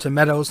homer to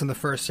Meadows in the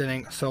first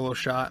inning, a solo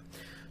shot.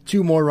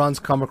 2 more runs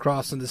come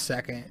across in the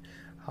second.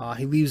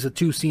 He leaves a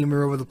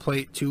 2-seamer over the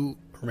plate to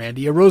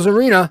Randy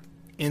Arozarena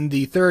in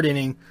the 3rd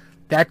inning.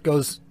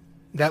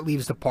 That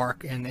leaves the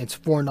park, and it's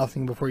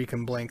 4-0 before you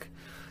can blink.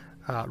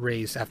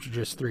 Rays after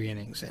just 3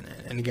 innings,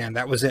 and again,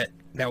 that was it.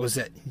 That was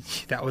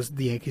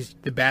the Yankees.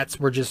 The bats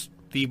were just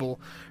feeble.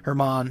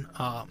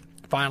 Germán,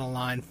 final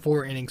line,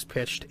 4 innings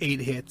pitched, 8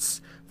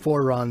 hits,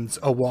 4 runs,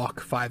 a walk,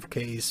 5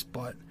 Ks,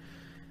 but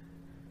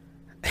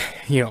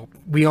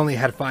we only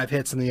had 5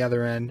 hits on the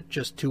other end,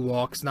 just 2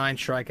 walks, 9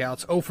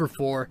 strikeouts, 0 for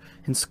 4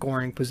 in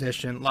scoring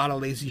position. A lot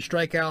of lazy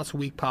strikeouts,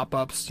 weak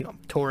pop-ups.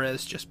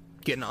 Torres just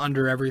getting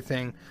under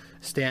everything.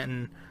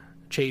 Stanton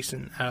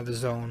chasing out of the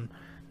zone.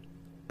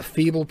 A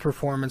feeble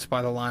performance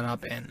by the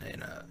lineup, and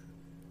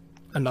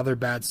another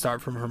bad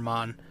start from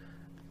Germán.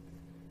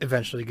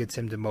 eventually gets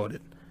him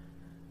demoted.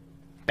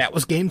 That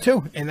was game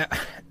 2. And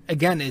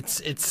again,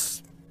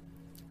 it's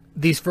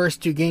these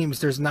first 2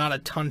 games, there's not a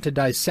ton to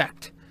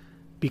dissect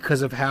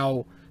because of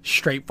how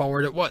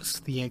straightforward it was.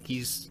 The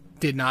Yankees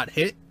did not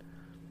hit,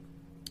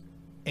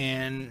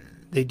 and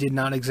they did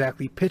not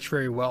exactly pitch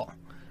very well,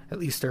 at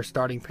least their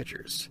starting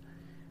pitchers.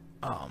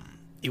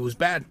 It was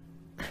bad.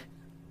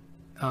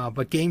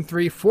 But game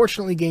 3,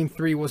 fortunately, game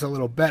 3 was a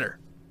little better,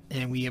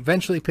 and we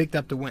eventually picked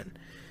up the win.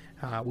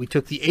 We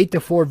took the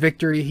 8-4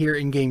 victory here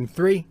in game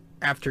 3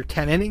 after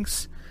 10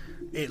 innings.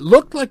 It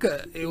looked like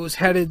it was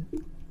headed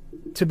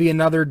to be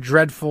another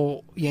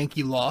dreadful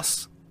Yankee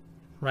loss,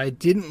 right?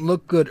 Didn't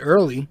look good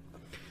early.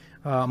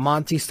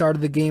 Monty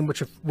started the game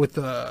with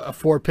a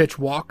 4-pitch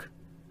walk,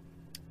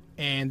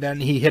 and then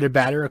he hit a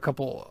batter a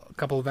couple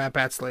of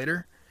at-bats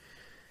later.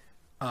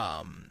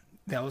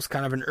 That was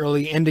kind of an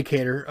early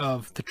indicator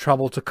of the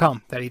trouble to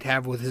come that he'd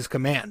have with his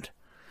command,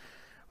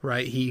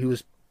 right? He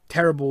was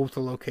terrible with the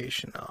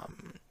location.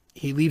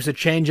 He leaves a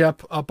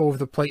changeup up over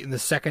the plate in the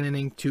second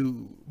inning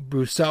to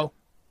Brousseau,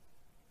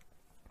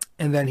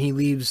 and then he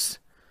leaves,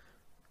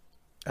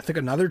 I think,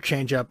 another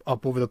changeup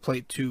up over the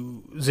plate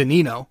to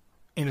Zunino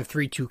in a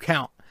 3-2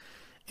 count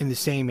in the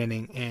same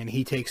inning, and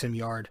he takes him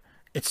yard.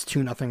 It's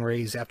 2-0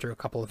 Rays after a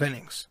couple of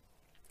innings.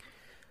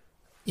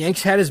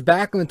 Yanks had his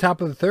back in the top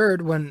of the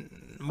third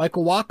when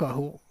Michael Wacha,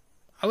 who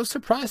I was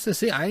surprised to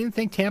see, I didn't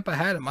think Tampa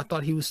had him. I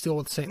thought he was still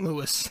with St.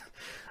 Louis.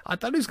 I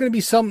thought he was going to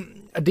be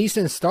a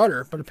decent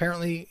starter, but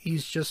apparently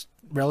he's just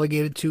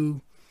relegated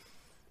to,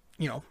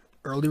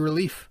 early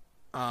relief.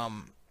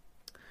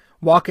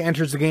 Wacha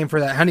enters the game for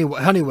that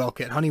Honeywell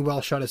kid. Honeywell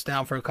shut us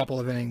down for a couple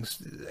of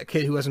innings. A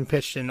kid who hasn't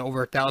pitched in over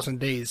 1,000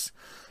 days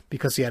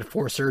because he had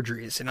 4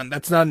 surgeries, and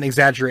that's not an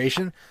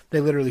exaggeration.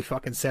 They literally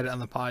fucking said it on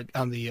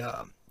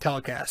the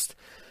telecast,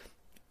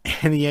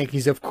 and the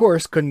Yankees, of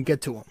course, couldn't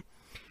get to him.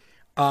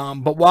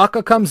 But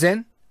Wacha comes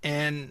in,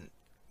 and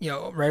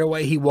right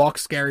away he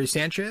walks Gary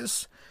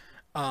Sanchez,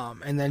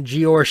 and then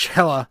Gio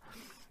Urshela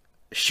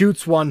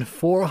shoots one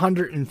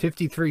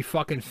 453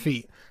 fucking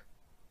feet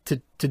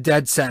to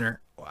dead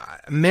center.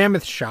 A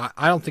mammoth shot.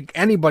 I don't think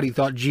anybody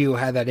thought Gio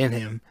had that in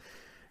him.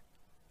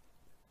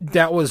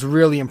 That was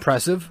really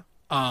impressive.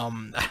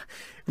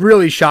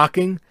 Really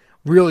shocking.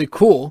 Really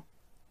cool.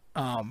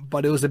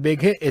 But it was a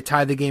big hit. It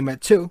tied the game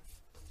at 2.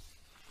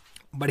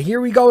 But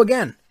here we go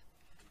again.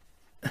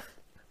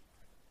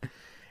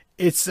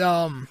 It's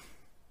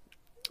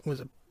was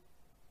it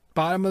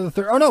bottom of the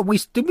third? Oh no,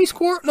 did we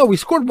score? No, we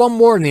scored one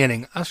more in the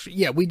inning.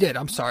 Yeah, we did.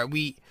 I'm sorry.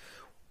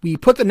 We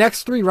put the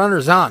next 3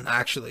 runners on,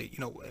 actually.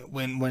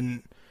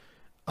 When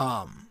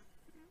I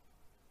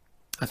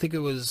think it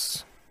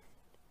was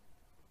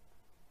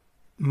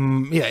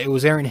it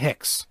was Aaron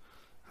Hicks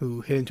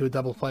who hit into a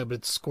double play, but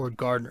it scored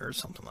Gardner or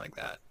something like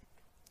that.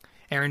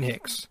 Aaron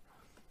Hicks,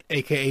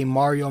 a.k.a.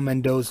 Mario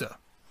Mendoza.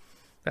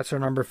 That's our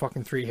number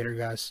fucking 3 hitter,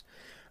 guys.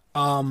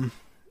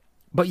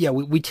 But yeah,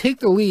 we take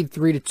the lead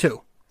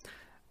 3-2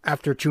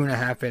 after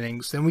 2.5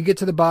 innings. Then we get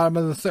to the bottom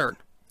of the third.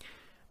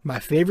 My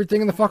favorite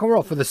thing in the fucking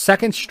world, for the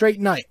second straight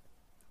night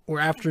or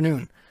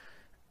afternoon,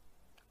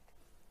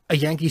 a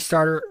Yankee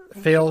starter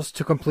fails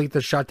to complete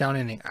the shutdown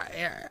inning.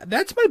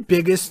 That's my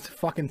biggest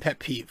fucking pet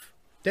peeve.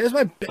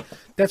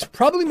 That's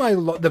probably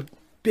the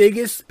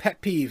biggest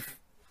pet peeve.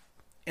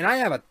 And I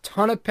have a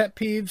ton of pet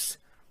peeves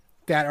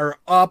that are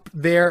up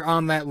there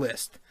on that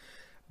list.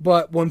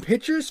 But when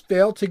pitchers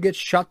fail to get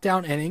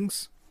shutdown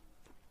innings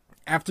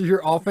after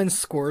your offense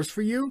scores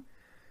for you,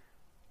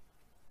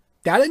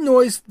 that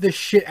annoys the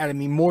shit out of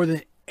me more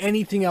than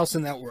anything else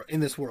in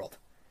this world.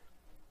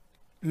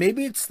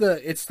 Maybe it's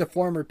the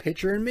former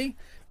pitcher in me,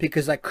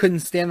 because I couldn't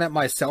stand that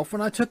myself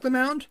when I took the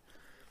mound.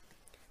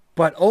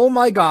 But oh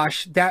my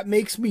gosh, that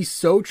makes me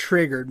so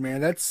triggered, man.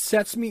 That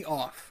sets me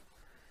off.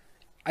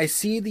 I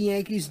see the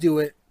Yankees do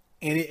it,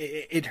 and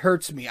it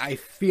hurts me. I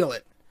feel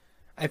it.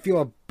 I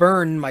feel a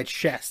burn in my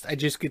chest. I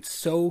just get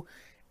so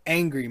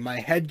angry.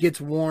 My head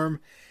gets warm.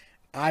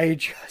 I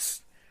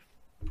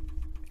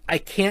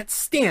can't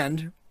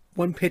stand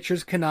when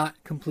pitchers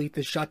cannot complete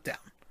the shutdown.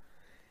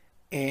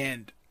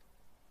 And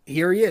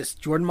here he is,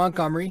 Jordan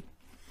Montgomery,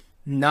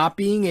 not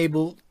being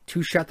able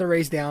to shut the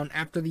Rays down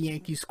after the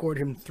Yankees scored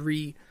him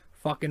 3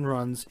 fucking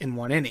runs in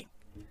 1 inning.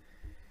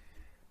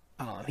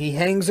 He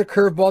hangs a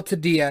curveball to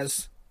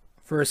Diaz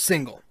for a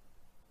single.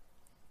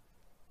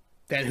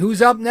 Then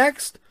who's up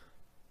next?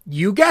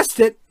 You guessed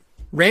it,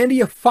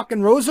 Randy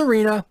fucking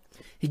Rosarina.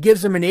 He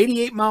gives him an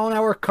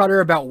 88-mile-an-hour cutter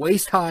about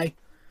waist high.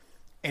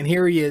 And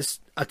here he is,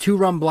 a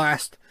 2-run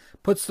blast,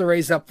 puts the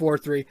Rays up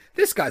 4-3.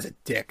 This guy's a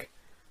dick.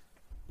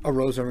 A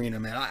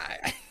Rosarina, man.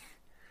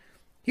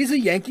 He's a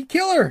Yankee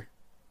killer.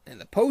 In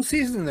the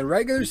postseason, in the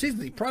regular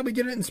season, he probably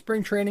did it in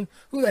spring training.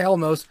 Who the hell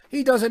knows?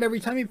 He does it every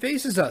time he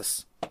faces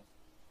us.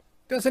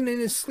 Does it in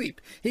his sleep.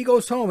 He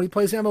goes home, he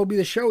plays MLB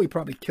The Show, he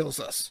probably kills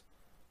us.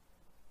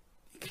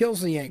 He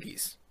kills the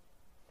Yankees.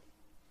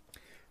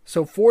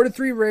 So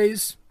 4-3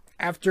 Rays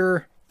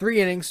after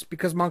 3 innings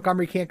because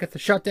Montgomery can't get the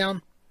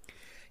shutdown.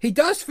 He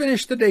does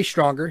finish the day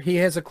stronger. He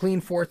has a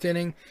clean 4th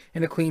inning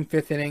and a clean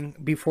 5th inning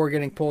before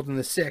getting pulled in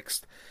the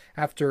 6th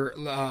after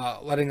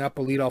letting up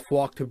a leadoff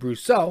walk to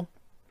Brousseau.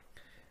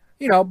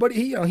 But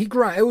he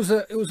grind. It was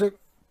a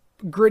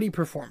gritty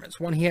performance,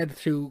 one he had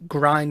to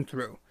grind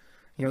through.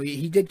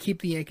 He did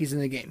keep the Yankees in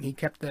the game. He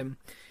kept them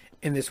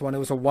in this one. It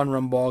was a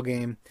 1-run ball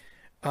game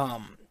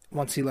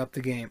once he left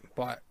the game.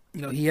 But,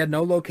 he had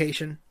no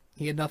location.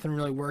 He had nothing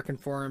really working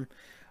for him,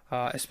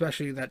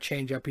 especially that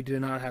changeup. He did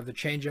not have the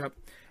changeup.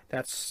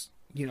 That's,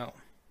 that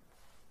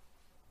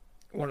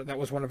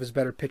was one of his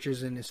better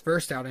pitches in his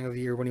first outing of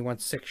the year when he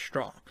went 6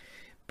 strong.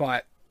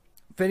 But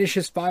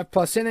finishes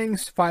 5+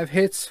 innings, 5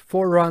 hits,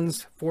 4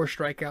 runs, 4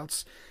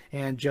 strikeouts,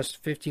 and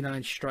just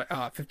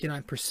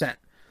 59%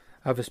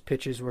 of his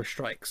pitches were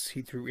strikes.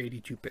 He threw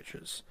 82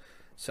 pitches.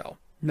 So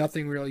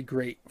nothing really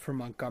great for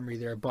Montgomery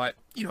there, but,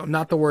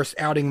 not the worst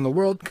outing in the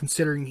world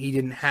considering he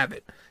didn't have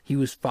it. He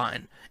was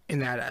fine in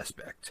that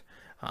aspect.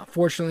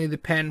 Fortunately, the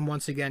pen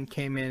once again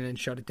came in and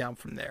shut it down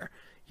from there.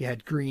 You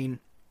had Green,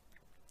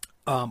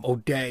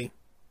 O'Day,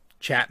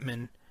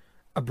 Chapman,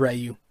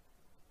 Abreu,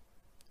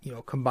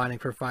 combining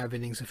for 5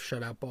 innings of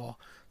shutout ball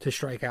to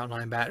strike out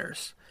 9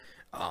 batters.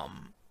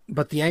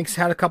 But the Yanks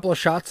had a couple of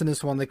shots in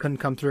this one. They couldn't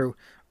come through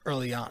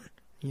early on.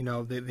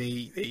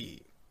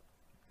 The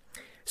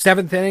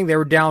 7th inning, they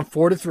were down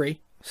 4-3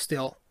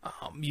 still.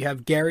 You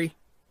have Gary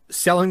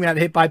selling that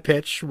hit by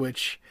pitch,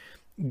 which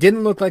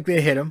didn't look like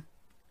they hit him.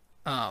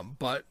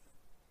 But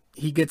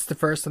he gets the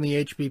first on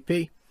the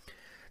HBP.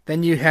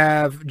 Then you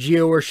have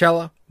Gio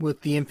Urshela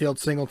with the infield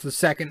single to the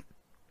second.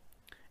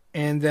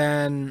 And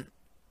then,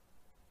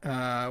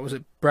 was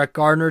it Brett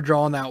Gardner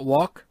drawing that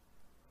walk?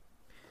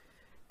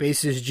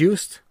 Bases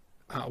juiced.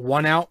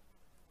 1 out.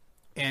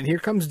 And here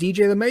comes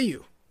DJ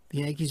LeMahieu, the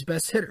Yankees'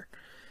 best hitter.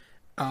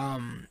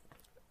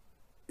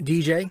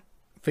 DJ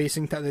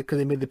facing, because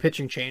they made the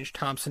pitching change.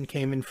 Thompson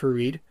came in for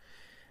Reed.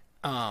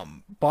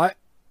 But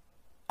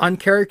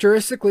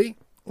uncharacteristically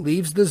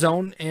leaves the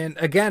zone and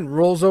again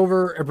rolls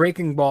over a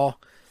breaking ball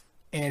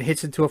and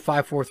hits into a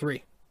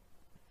 5-4-3.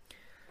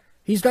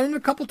 He's done it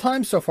a couple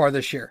times so far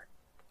this year.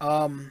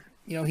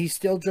 He's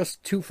still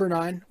just 2 for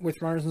 9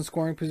 with runners in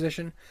scoring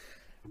position.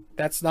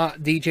 That's not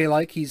DJ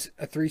like. He's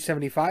a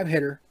 375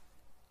 hitter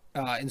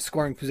in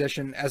scoring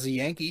position as a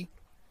Yankee.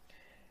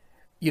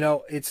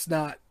 It's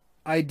not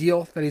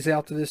ideal that he's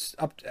off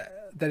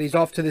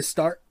to this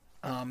start.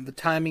 The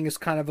timing is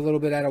kind of a little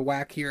bit out of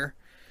whack here.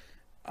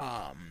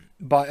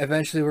 But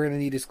eventually we're going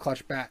to need his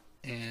clutch bat.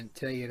 And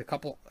today he had a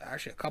couple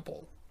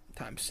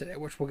times today,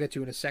 which we'll get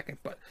to in a second.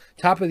 But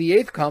top of the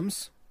 8th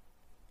comes.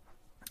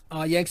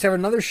 Yanks have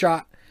another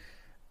shot.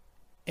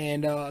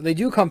 And they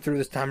do come through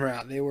this time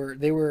around. They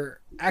were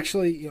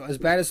actually, as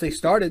bad as they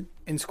started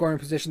in scoring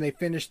position, they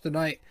finished the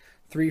night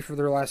 3 for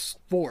their last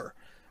 4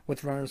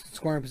 with runners in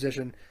scoring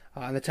position.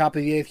 On the top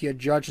of the 8th, you had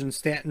Judge and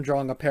Stanton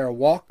drawing a pair of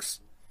walks.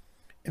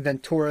 And then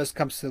Torres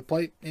comes to the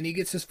plate, and he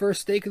gets his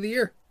first stake of the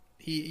year.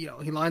 He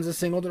lines a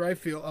single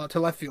to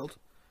left field,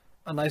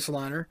 a nice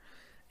liner,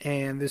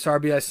 and this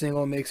RBI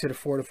single makes it a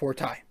 4-4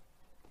 tie.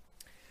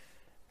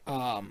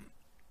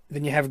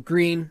 Then you have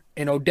Green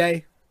and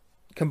O'Day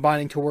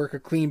combining to work a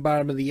clean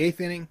bottom of the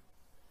 8th inning.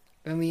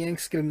 Then the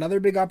Yanks get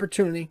another big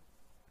opportunity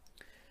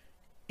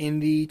in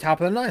the top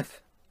of the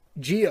 9th.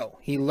 Gio,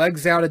 he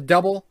legs out a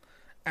double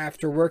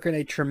after working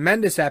a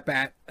tremendous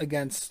at-bat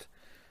against,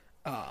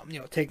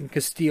 taking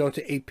Castillo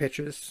to 8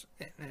 pitches.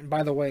 And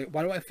by the way,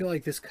 why do I feel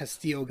like this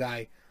Castillo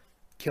guy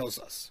kills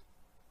us?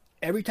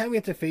 Every time we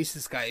have to face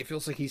this guy, it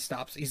feels like he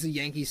stops. He's a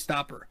Yankee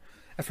stopper.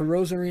 If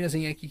Rosarena's a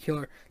Yankee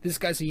killer, this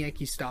guy's a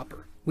Yankee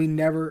stopper. We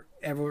never,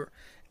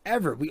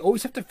 ever, we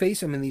always have to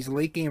face him in these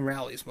late game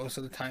rallies most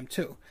of the time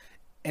too.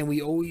 And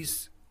we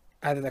always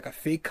either like a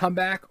fake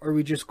comeback or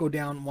we just go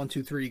down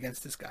 1-2-3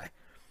 against this guy.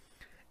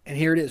 And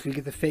here it is. We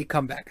get the fake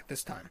comeback at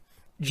this time.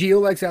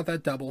 Gio legs out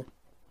that double.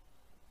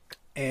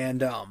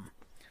 And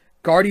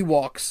Gardy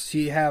walks. So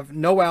you have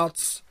no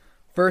outs,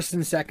 first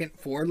and second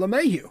for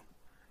LeMahieu.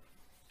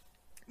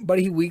 But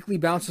he weakly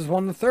bounces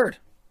 1 to third.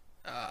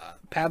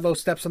 Padlo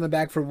steps on the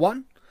bag for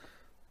 1.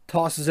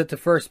 Tosses it to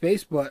first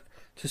base, but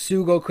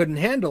Tsugo couldn't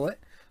handle it.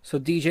 So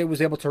DJ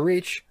was able to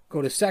reach,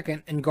 go to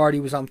second, and Gardy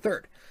was on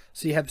third.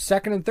 So you have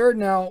second and third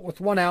now with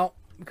 1 out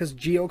because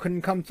Gio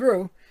couldn't come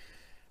through.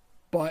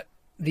 But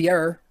the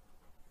error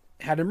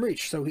had him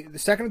reach. So the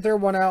second and third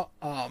 1 out,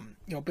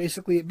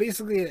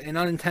 basically an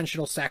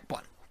unintentional sac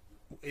bunt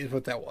is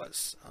what that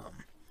was.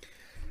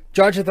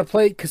 Judge at the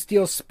plate,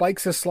 Castillo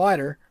spikes a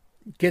slider,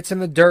 gets in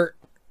the dirt,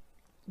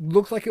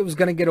 looked like it was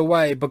going to get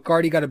away, but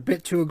Gardy got a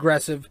bit too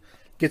aggressive,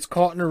 gets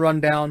caught in a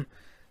rundown,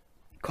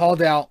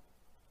 called out,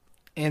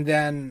 and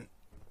then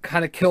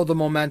kind of killed the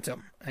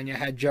momentum. And you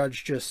had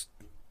Judge just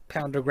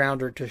pound a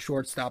grounder to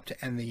shortstop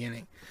to end the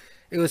inning.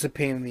 It was a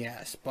pain in the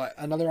ass, but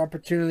another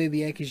opportunity the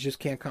Yankees just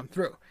can't come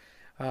through.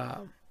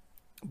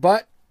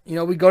 But,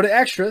 we go to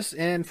extras,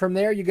 and from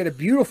there you get a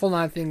beautiful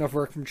 9th inning of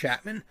work from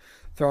Chapman,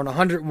 throwing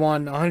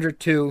 101,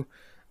 102 a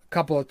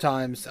couple of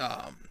times,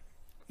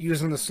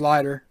 using the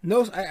slider.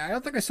 No, I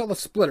don't think I saw the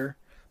splitter,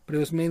 but it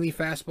was mainly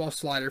fastball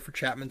slider for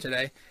Chapman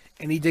today,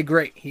 and he did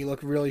great. He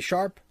looked really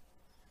sharp.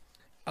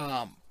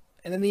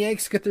 And then the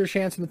Yanks get their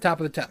chance in the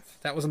top of the 10th.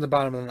 That was in the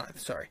bottom of the 9th,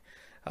 sorry.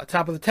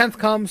 Top of the 10th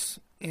comes,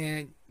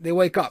 and they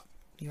wake up.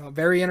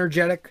 Very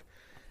energetic.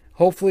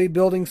 Hopefully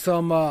building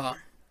some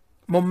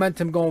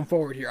momentum going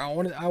forward here. I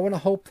want to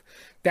hope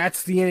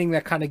that's the inning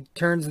that kind of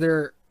turns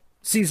their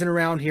season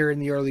around here in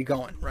the early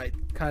going, right?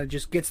 Kind of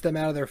just gets them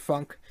out of their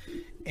funk.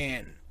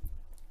 And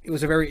it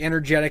was a very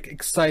energetic,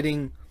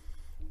 exciting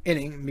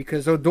inning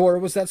because Odor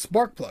was that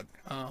spark plug.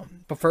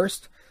 But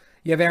first,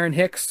 you have Aaron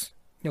Hicks,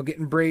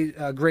 getting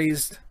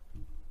grazed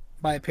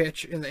by a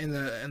pitch in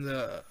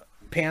the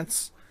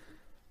pants.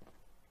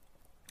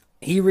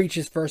 He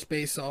reaches first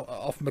base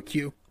off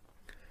McHugh.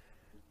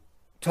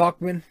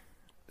 Talkman,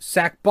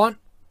 sack bunt.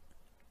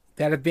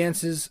 That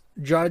advances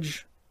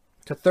Judge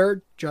to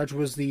third. Judge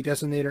was the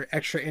designated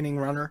extra inning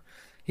runner.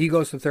 He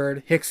goes to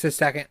third. Hicks to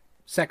second.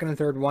 Second and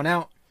third, one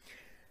out.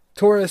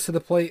 Torres to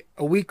the plate.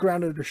 A weak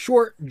grounded to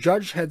short.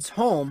 Judge heads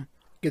home.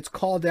 Gets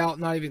called out.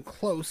 Not even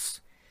close.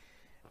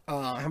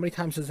 How many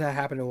times does that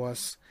happen to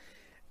us?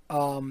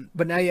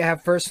 But now you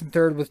have first and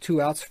third with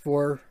 2 outs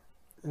for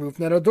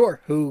Rougned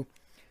Odor, who,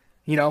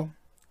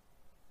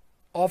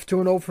 off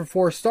to an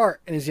 0-for-4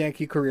 start in his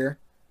Yankee career.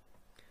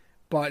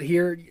 But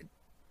here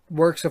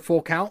works a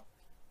full count.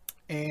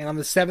 And on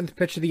the 7th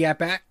pitch of the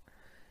at-bat,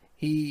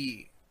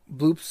 he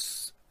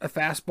bloops a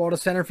fastball to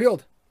center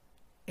field.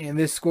 And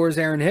this scores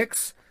Aaron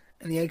Hicks,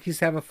 and the Yankees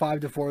have a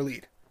 5-4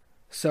 lead.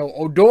 So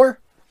Odor,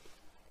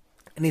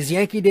 in his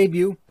Yankee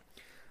debut,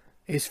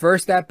 his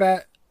first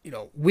at-bat,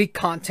 weak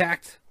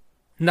contact,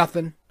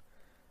 nothing.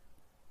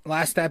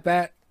 Last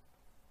at-bat,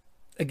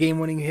 a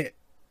game-winning hit,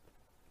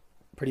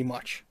 pretty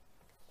much.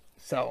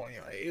 So,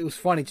 it was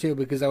funny, too,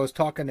 because I was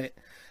talking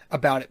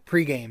about it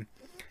pregame,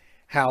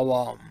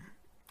 how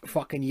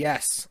fucking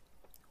Yes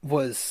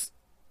was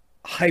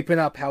hyping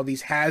up how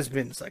these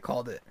has-beens, I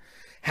called it,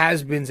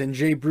 has-beens and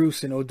Jay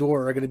Bruce and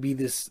Odor are going to be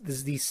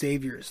these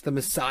saviors, the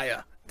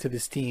messiah to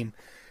this team.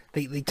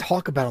 They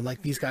talk about them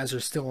like these guys are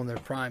still in their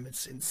prime.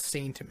 It's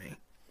insane to me.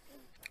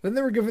 Then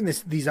they were giving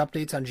these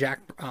updates on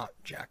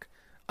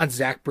on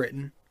Zach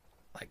Britton,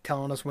 like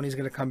telling us when he's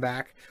going to come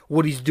back,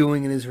 what he's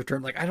doing in his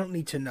return. Like, I don't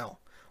need to know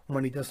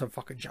when he does some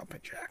fucking jumping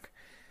jack.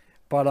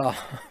 But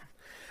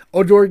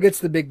Odor gets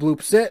the big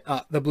bloop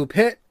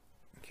hit.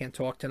 Can't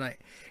talk tonight.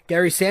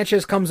 Gary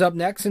Sanchez comes up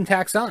next and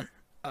tacks on.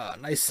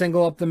 Nice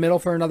single up the middle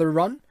for another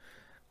run.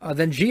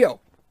 Then Gio,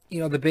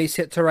 the base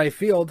hit to right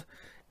field,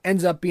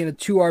 ends up being a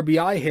 2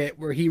 RBI hit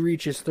where he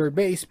reaches third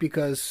base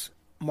because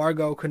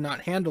Margot could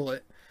not handle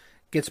it.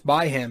 Gets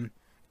by him,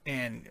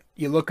 and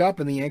you look up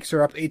and the Yanks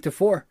are up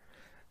 8-4.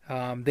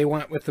 They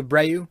went with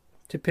Abreu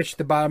to pitch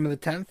the bottom of the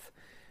 10th.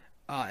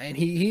 And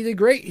he did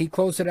great. He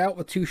closed it out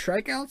with 2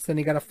 strikeouts. Then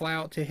he got a fly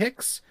out to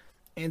Hicks,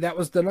 and that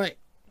was the night.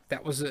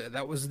 That was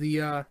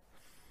the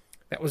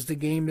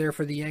game there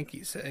for the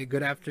Yankees. A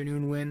good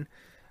afternoon win,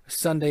 a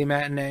Sunday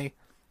matinee,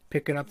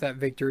 picking up that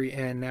victory,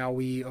 and now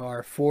we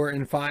are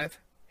 4-5,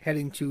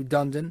 heading to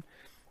Dundon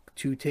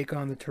to take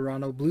on the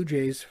Toronto Blue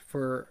Jays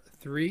for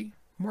 3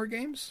 more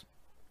games.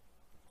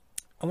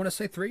 I want to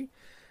say 3.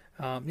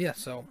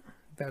 So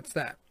that's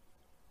that.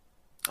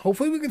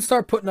 Hopefully we can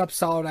start putting up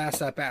solid ass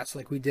at-bats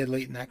like we did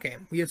late in that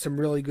game. We had some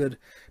really good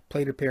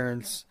plate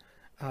appearances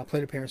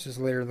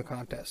later in the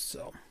contest.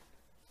 So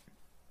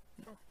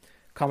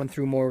coming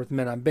through more with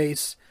men on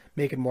base,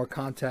 making more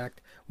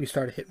contact. We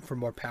started hitting for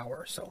more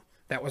power. So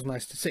that was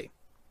nice to see.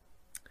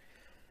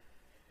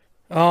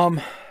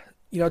 I'll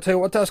tell you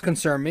what does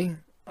concern me.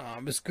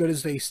 As good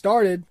as they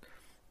started,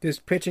 this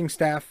pitching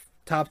staff,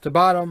 top to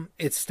bottom,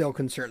 it still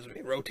concerns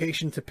me.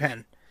 Rotation to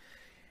pen.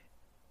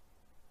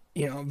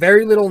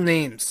 Very little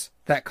names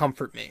that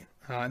comfort me.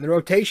 In the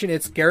rotation,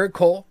 it's Garrett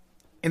Cole,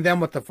 and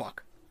then what the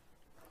fuck?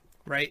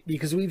 Right?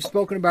 Because we've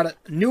spoken about it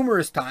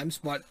numerous times,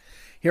 but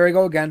here I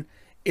go again.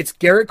 It's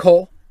Garrett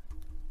Cole,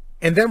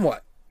 and then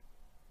what?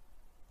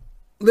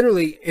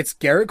 Literally, it's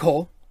Garrett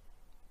Cole,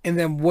 and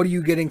then what are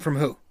you getting from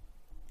who?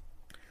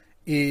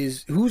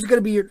 Who's going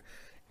to be your...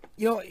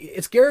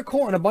 it's Garrett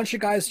Cole and a bunch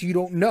of guys you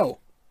don't know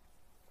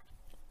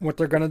what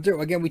they're going to do.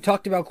 Again, we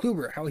talked about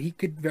Kluber, how he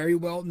could very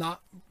well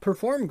not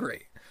perform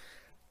great.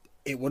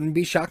 It wouldn't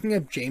be shocking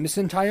if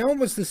Jameson Taillon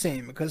was the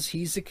same, because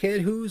he's a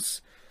kid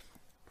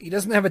he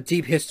doesn't have a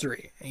deep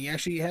history. And he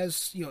actually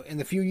has, in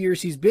the few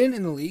years he's been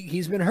in the league,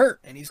 he's been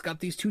hurt. And he's got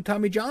these 2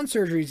 Tommy John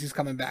surgeries he's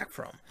coming back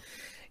from.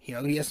 He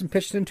hasn't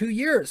pitched in 2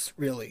 years,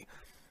 really.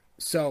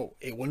 So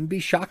it wouldn't be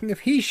shocking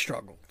if he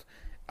struggled.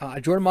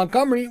 Jordan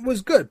Montgomery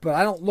was good, but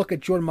I don't look at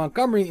Jordan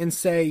Montgomery and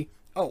say,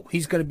 oh,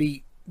 he's going to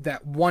be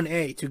that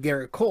 1A to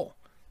Garrett Cole.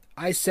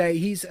 I say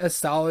he's a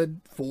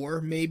solid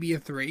 4, maybe a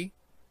 3.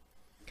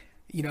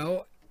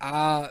 Domingo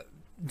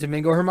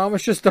Germán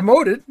was just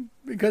demoted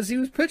because he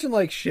was pitching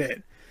like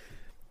shit.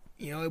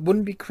 It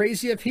wouldn't be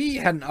crazy if he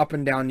had an up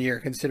and down year,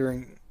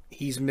 considering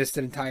he's missed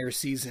an entire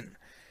season.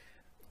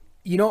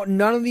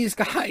 None of these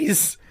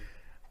guys,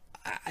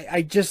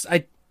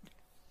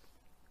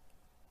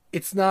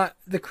 it's not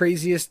the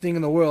craziest thing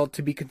in the world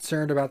to be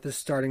concerned about this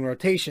starting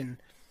rotation.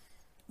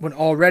 when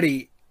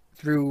already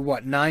through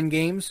 9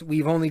 games,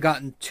 we've only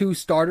gotten 2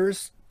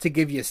 starters to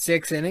give you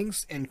 6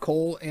 innings in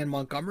Cole and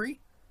Montgomery.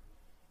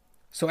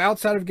 So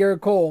outside of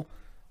Garrett Cole,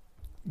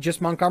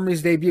 just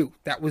Montgomery's debut.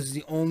 That was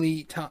the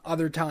only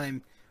other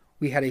time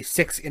we had a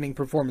 6-inning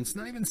performance.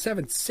 Not even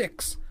 7,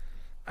 6.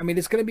 I mean,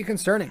 it's going to be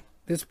concerning.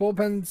 This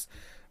bullpen's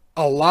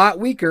a lot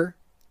weaker,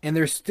 and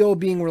they're still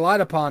being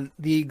relied upon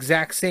the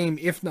exact same,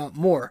 if not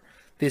more,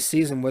 this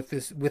season with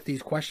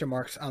these question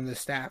marks on the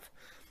staff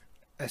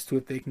as to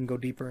if they can go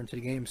deeper into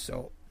the game.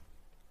 So,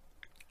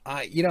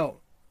 I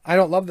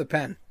don't love the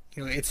pen.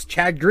 It's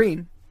Chad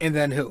Green, and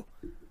then who,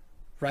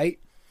 right?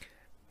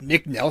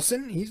 Nick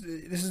Nelson.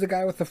 This is the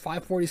guy with the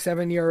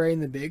 5.47 ERA in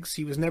the bigs.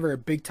 He was never a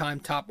big time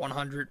top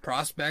 100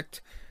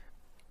 prospect.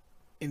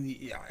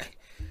 He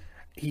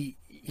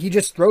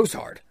just throws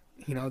hard.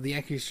 The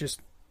Yankees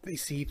they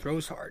see he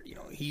throws hard.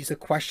 He's a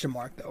question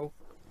mark though.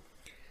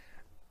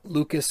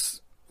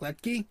 Lucas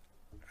Letke.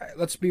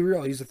 Let's be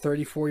real. He's a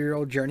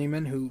 34-year-old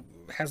journeyman who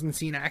hasn't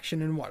seen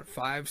action in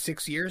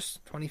 5-6 years.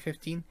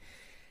 2015.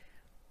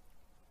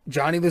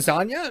 Johnny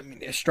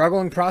Lasagna, a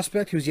struggling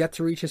prospect who's yet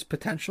to reach his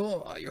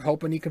potential. You're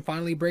hoping he can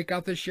finally break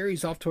out this year.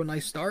 He's off to a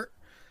nice start.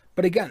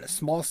 But again, a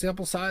small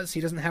sample size.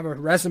 He doesn't have a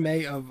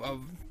resume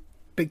of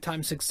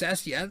big-time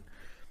success yet.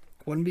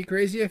 Wouldn't be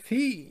crazy if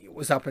he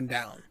was up and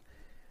down.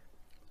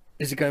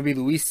 Is it going to be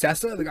Luis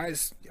Cessa? The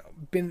guy's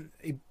been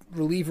a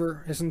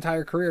reliever his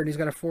entire career, and he's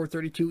got a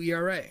 4.32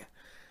 ERA.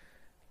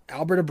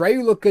 Albert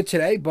Abreu looked good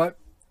today, but,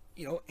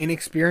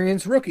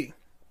 inexperienced rookie.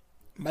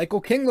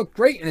 Michael King looked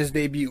great in his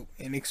debut,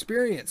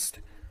 inexperienced.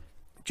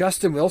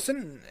 Justin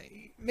Wilson,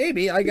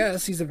 maybe, I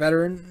guess. He's a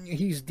veteran.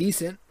 He's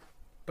decent,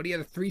 but he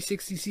had a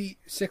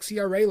 3.66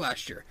 ERA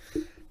last year.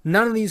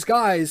 None of these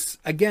guys,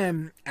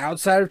 again,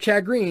 outside of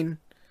Chad Green,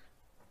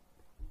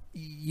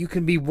 you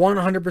can be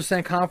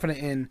 100% confident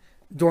in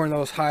during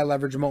those high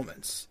leverage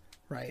moments,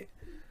 right?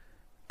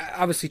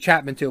 Obviously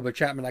Chapman too, but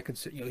Chapman I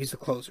consider, he's a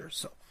closer.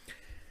 So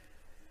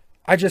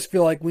I just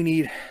feel like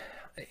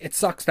it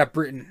sucks that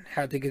Britton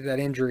had to get that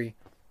injury.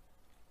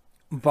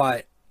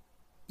 But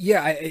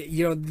yeah,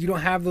 you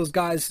don't have those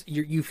guys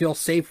you feel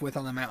safe with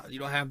on the mound. You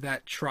don't have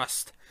that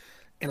trust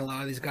in a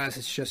lot of these guys.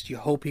 It's just you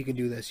hope he can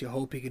do this, you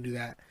hope he can do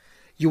that.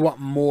 You want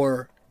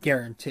more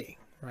guarantee,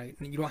 right?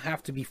 And you don't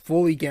have to be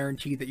fully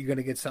guaranteed that you're going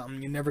to get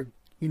something. You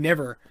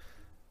never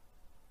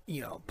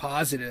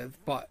positive,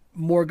 but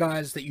more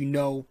guys that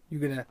you're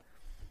going to,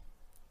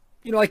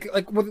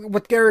 like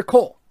with Garrett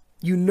Cole,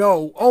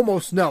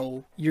 almost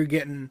know you're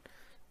getting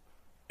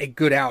a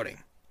good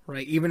outing,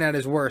 right? Even at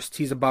his worst,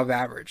 he's above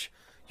average.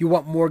 You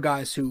want more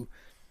guys who,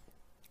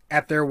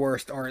 at their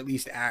worst, are at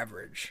least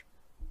average.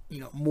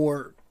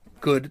 More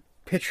good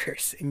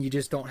pitchers, and you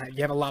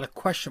have a lot of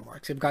question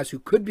marks. You have guys who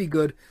could be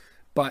good,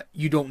 but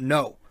you don't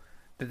know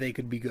that they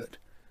could be good.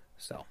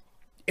 So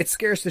it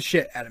scares the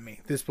shit out of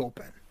me, this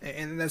bullpen.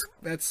 And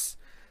that's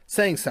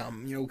saying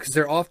something, because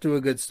they're off to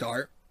a good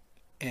start.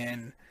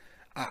 And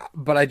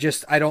but I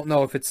don't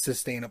know if it's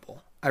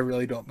sustainable. I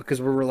really don't,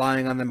 because we're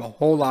relying on them a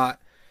whole lot.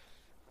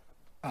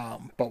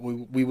 But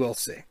we will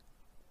see.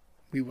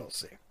 We will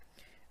see.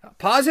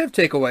 Positive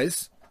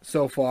takeaways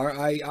so far.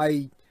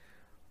 I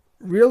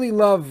really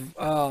love,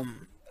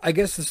 I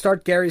guess, the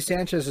start Gary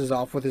Sanchez is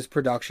off with his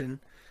production.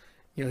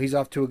 He's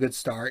off to a good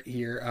start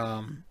here.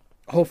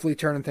 Hopefully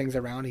turning things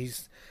around.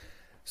 He's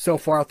so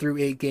far through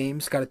 8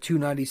 games, got a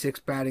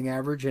 296 batting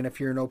average, and if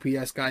you're an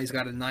OPS guy, he's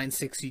got a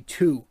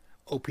 962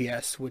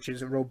 OPS, which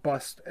is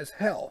robust as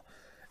hell,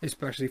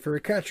 especially for a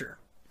catcher.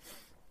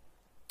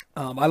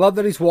 I love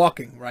that he's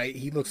walking, right?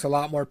 He looks a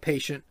lot more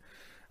patient.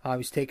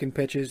 He's taking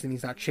pitches, and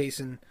he's not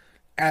chasing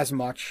as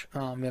much. He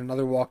had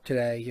another walk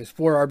today. He has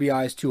 4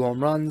 RBIs, 2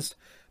 home runs,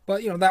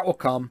 but, that will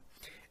come.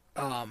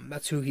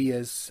 That's who he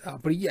is.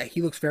 But yeah,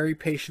 he looks very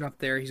patient up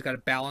there. He's got a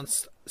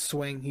balanced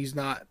swing. He's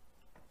not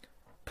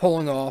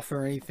pulling off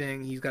or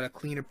anything. He's got a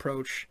clean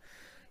approach.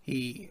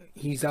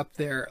 He's up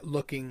there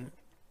looking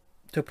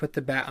to put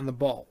the bat on the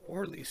ball,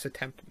 or at least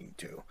attempting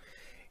to.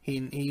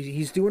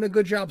 He's doing a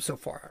good job so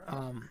far.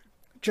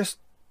 Just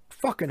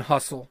fucking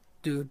hustle,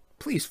 dude.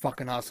 Please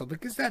fucking hustle,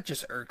 because that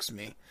just irks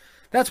me.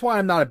 That's why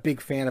I'm not a big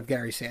fan of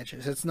Gary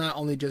Sanchez. It's not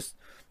only just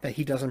that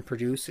he doesn't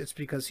produce, it's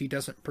because he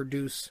doesn't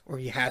produce, or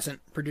he hasn't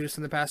produced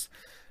in the past.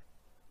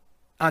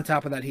 On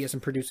top of that, he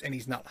hasn't produced, and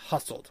he's not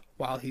hustled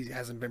while he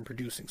hasn't been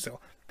producing. So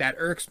that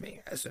irks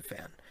me as a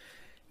fan.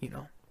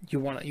 You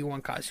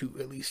want guys who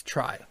at least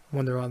try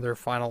when they're on their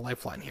final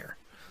lifeline here.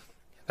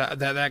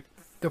 The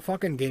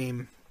fucking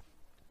game.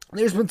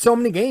 There's been so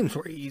many games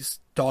where he's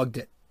dogged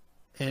it,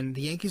 and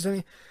the Yankees,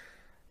 they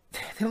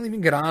don't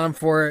even get on him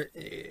for it.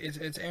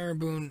 It's Aaron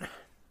Boone,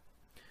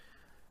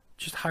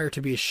 just hired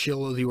to be a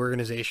shill of the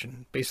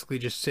organization. Basically,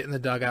 just sit in the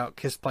dugout,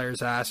 kiss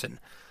players' ass, and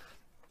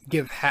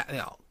give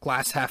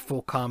glass half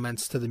full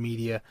comments to the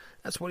media.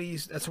 That's what he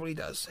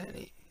does.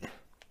 And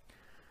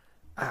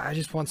I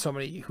just want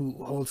somebody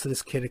who holds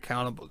this kid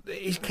accountable.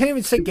 You can't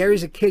even say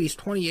Gary's a kid. He's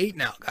 28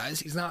 now, guys.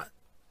 He's not.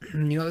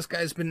 This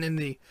guy's been in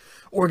the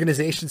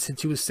organization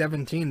since he was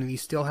 17, and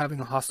he's still having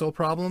hustle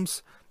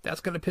problems. That's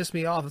going to piss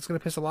me off. It's going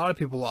to piss a lot of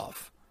people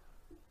off.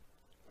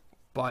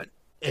 But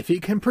if he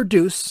can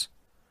produce,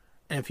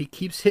 and if he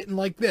keeps hitting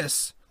like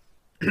this,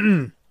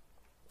 you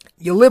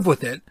live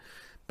with it.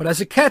 But as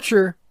a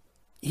catcher,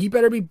 he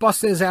better be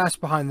busting his ass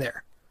behind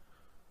there.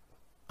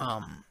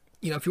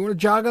 If you want to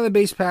jog on the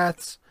base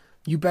paths,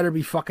 you better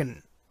be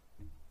fucking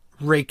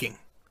raking.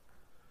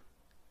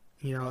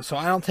 So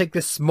I don't take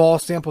this small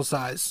sample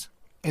size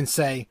and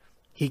say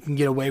he can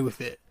get away with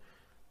it,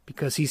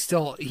 because he's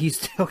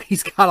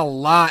got a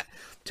lot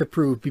to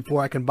prove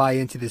before I can buy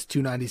into this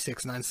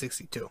 296,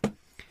 962.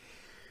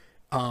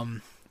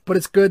 But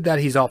it's good that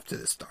he's off to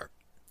the start.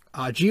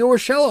 Gio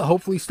Urshela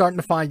hopefully starting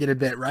to find it a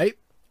bit, right?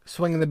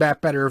 Swinging the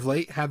bat better of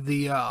late. Have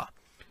the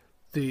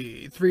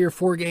 3 or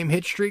 4 game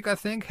hit streak, I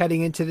think,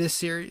 heading into this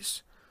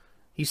series.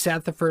 He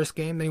sat the first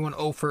game, then he went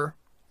 0 for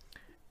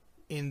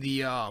in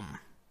the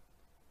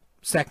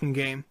second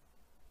game.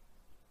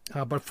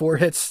 But 4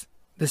 hits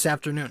this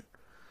afternoon.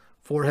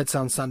 4 hits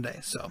on Sunday.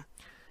 So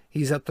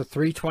he's up to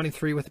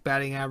 323 with the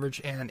batting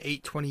average and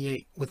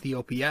 828 with the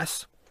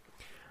OPS.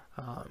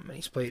 And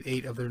he's played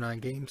 8 of their 9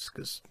 games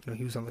because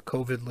he was on the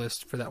COVID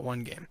list for that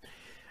one game.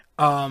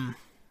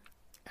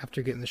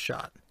 After getting the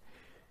shot.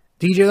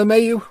 DJ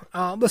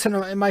LeMahieu. Listen,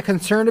 am I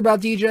concerned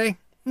about DJ?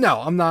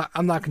 No, I'm not.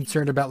 I'm not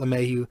concerned about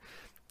LeMahieu.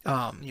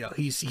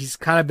 He's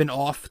kind of been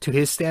off to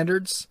his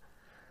standards,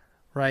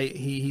 right?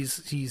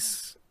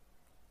 He's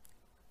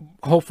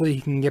hopefully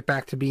he can get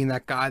back to being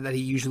that guy that he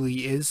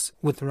usually is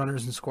with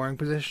runners in scoring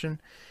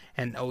position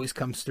and always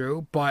comes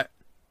through. But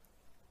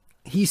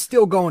he's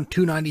still going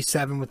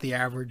 297 with the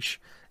average,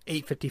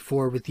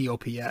 854 with the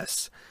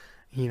OPS.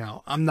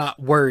 I'm not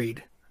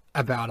worried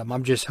about him.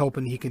 I'm just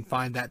hoping he can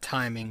find that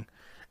timing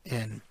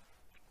and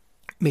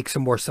make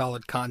some more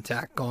solid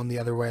contact going the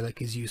other way like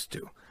he's used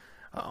to.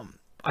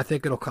 I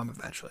think it'll come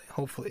eventually,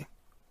 hopefully,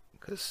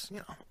 because,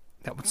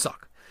 that would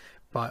suck.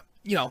 But,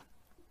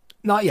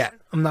 not yet.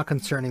 I'm not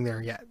concerning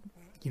there yet.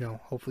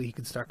 Hopefully he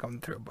can start coming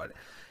through. But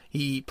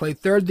he played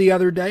third the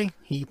other day.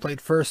 He played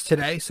first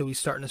today, so he's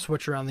starting to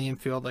switch around the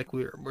infield like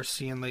we're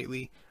seeing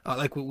lately,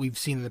 like what we've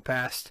seen in the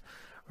past,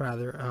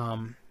 rather.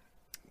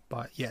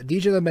 But yeah,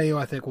 DJ LeMahieu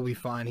I think will be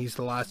fine. He's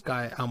the last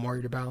guy I'm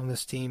worried about on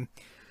this team.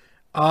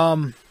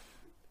 Tell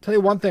you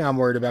one thing I'm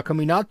worried about. Can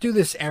we not do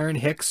this Aaron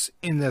Hicks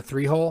in the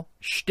 3-hole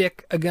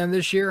shtick again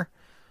this year?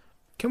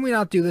 Can we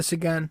not do this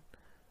again?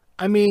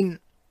 I mean,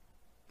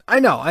 I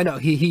know.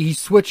 He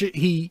switch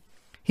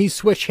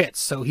hits,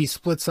 so he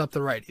splits up the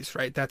righties,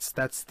 right?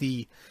 That's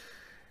the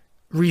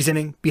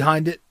reasoning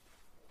behind it.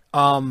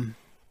 But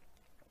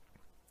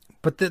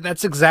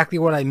that's exactly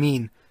what I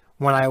mean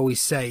when I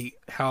always say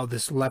how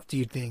this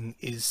lefty thing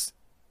is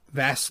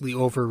vastly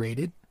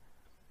overrated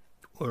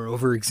or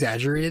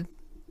over-exaggerated,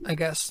 I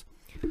guess.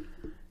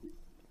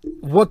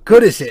 What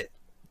good is it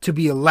to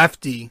be a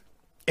lefty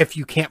if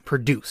you can't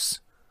produce?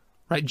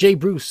 Right? Jay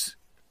Bruce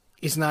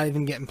is not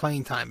even getting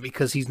playing time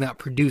because he's not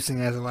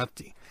producing as a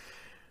lefty.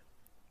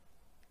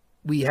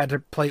 We had to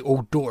play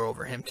Odor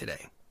over him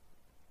today.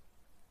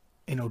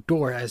 And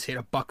Odor has hit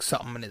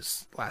 $1 in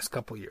his last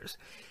couple years.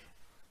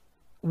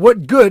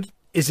 What good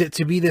is it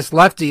to be this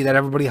lefty that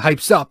everybody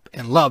hypes up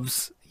and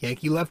loves,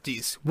 Yankee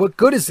lefties? What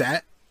good is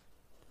that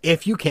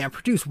if you can't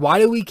produce? Why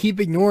do we keep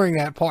ignoring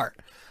that part?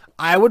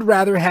 I would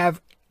rather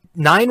have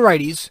 9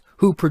 righties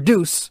who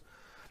produce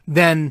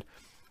than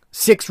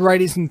 6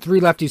 righties and 3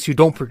 lefties who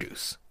don't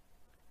produce.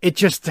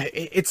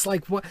 It's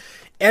like what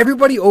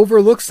everybody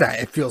overlooks that,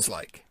 it feels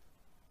like.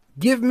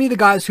 Give me the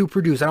guys who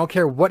produce. I don't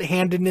care what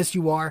handedness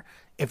you are.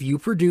 If you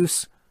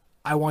produce,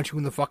 I want you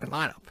in the fucking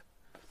lineup.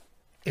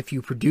 If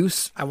you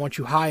produce, I want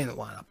you high in the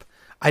lineup.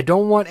 I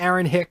don't want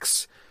Aaron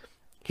Hicks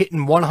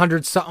hitting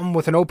 100 something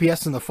with an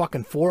OPS in the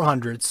fucking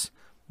 400s,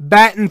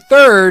 batting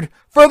third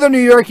for the New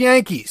York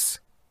Yankees.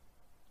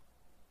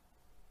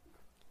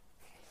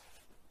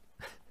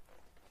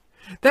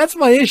 That's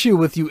my issue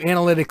with you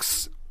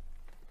analytics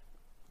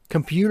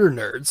computer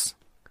nerds.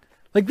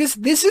 Like this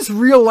is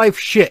real life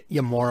shit,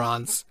 you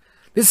morons.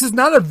 This is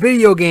not a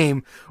video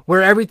game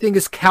where everything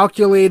is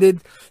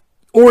calculated,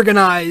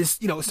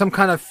 organized, some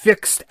kind of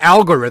fixed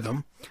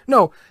algorithm.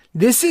 No,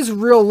 this is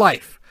real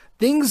life.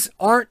 Things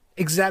aren't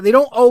exact. They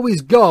don't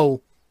always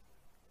go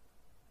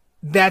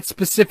that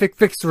specific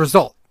fixed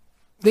result.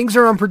 Things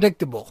are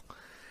unpredictable.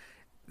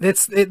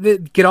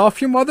 Get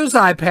off your mother's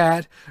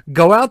iPad,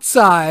 go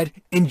outside,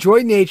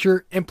 enjoy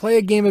nature, and play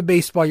a game of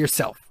baseball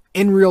yourself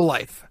in real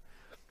life.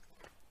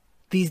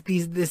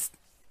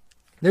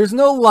 There's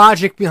no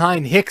logic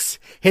behind Hicks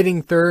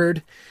hitting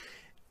third.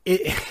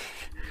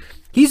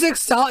 He's a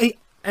solid,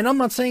 and I'm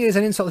not saying it as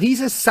an insult. He's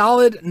a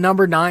solid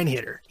number 9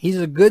 hitter. He's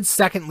a good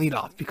second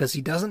leadoff because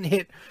he doesn't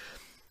hit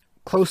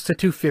close to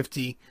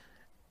 250,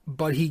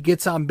 but he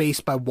gets on base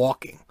by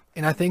walking.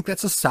 And I think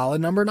that's a solid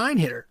number 9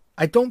 hitter.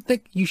 I don't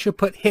think you should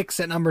put Hicks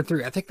at number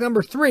 3. I think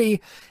number 3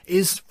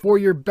 is for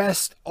your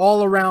best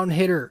all-around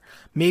hitter.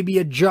 Maybe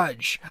a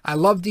Judge. I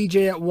love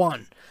DJ at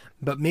 1,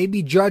 but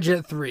maybe Judge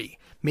at 3.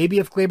 Maybe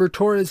if Gleyber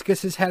Torres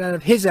gets his head out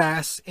of his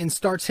ass and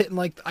starts hitting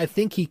like I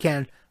think he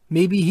can,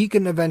 maybe he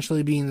can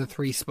eventually be in the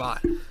 3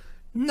 spot.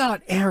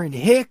 Not Aaron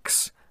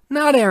Hicks.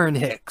 Not Aaron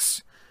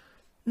Hicks.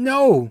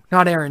 No,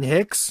 not Aaron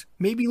Hicks.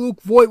 Maybe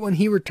Luke Voigt when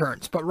he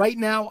returns. But right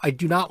now, I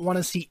do not want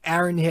to see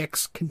Aaron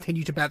Hicks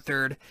continue to bat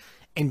third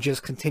and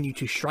just continue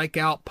to strike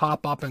out,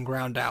 pop up, and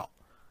ground out.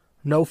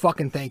 No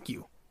fucking thank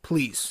you.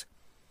 Please.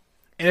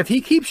 And if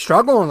he keeps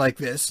struggling like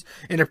this,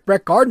 and if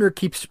Brett Gardner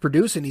keeps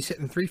producing, he's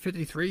hitting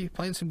 .353,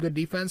 playing some good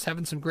defense,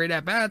 having some great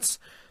at-bats,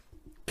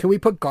 can we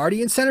put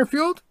Gardy in center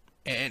field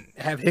and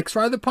have Hicks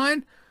ride the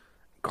pine?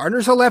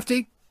 Gardner's a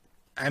lefty.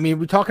 I mean,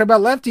 we're talking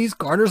about lefties.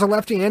 Gardner's a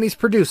lefty, and he's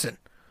producing.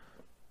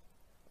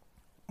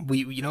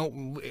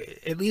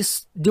 At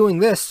least doing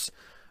this,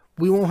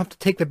 we won't have to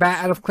take the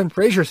bat out of Clint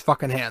Frazier's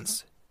fucking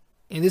hands.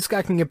 And this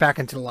guy can get back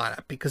into the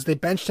lineup because they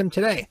benched him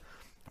today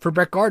for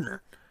Brett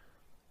Gardner.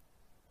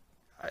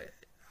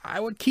 I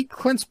would keep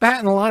Clint's bat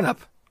in the lineup.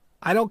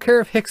 I don't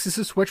care if Hicks is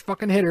a switch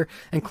fucking hitter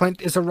and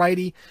Clint is a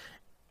righty.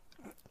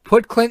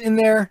 Put Clint in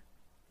there.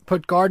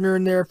 Put Gardner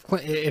in there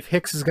if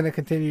Hicks is going to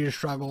continue to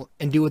struggle,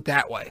 and do it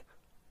that way.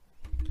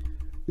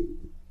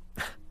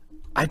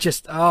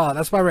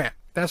 That's my rant.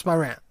 That's my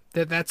rant.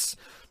 That's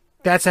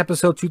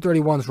episode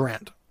 231's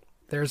rant.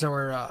 There's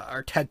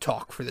our TED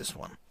Talk for this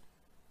one.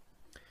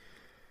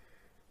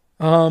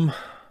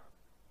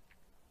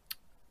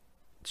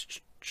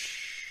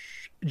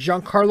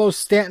 Giancarlo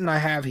Stanton I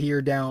have here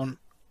down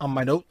on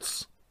my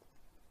notes.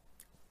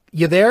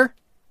 You there?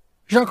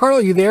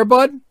 Giancarlo, you there,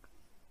 bud?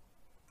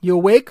 You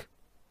awake?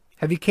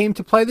 Have you came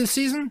to play this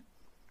season?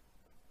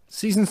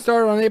 Season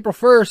started on April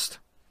 1st.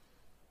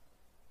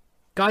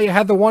 Guy, you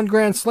had the one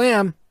grand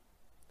slam.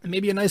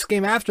 Maybe a nice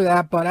game after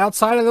that, but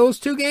outside of those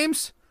two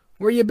games,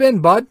 where you been,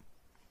 bud?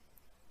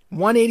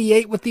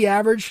 188 with the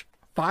average,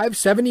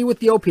 570 with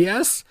the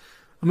OPS.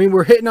 I mean,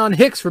 we're hitting on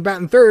Hicks for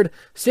batting third.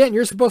 Stanton,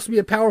 you're supposed to be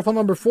a powerful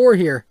number 4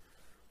 here.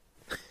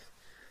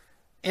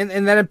 And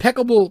that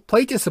impeccable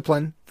plate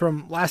discipline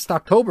from last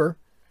October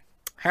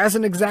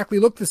hasn't exactly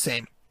looked the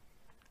same.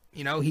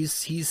 You know,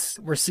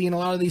 we're seeing a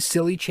lot of these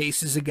silly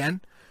chases again,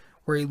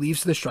 where he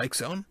leaves the strike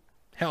zone.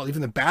 Hell,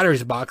 even the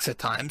batter's box at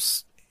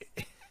times.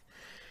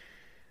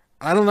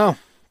 I don't know.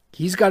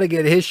 He's got to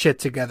get his shit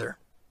together.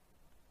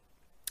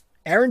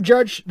 Aaron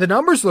Judge, the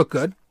numbers look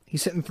good.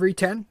 He's hitting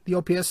 .310. The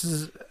OPS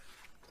is a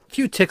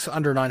few ticks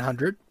under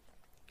 900.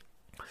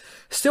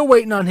 Still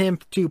waiting on him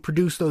to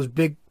produce those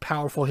big,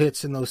 powerful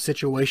hits in those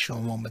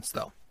situational moments,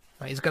 though.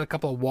 Right? He's got a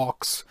couple of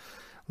walks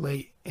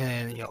late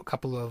and a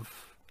couple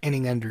of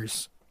inning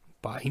enders.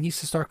 But he needs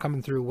to start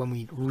coming through when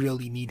we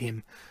really need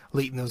him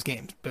late in those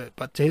games.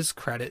 But to his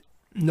credit,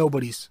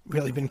 nobody's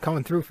really been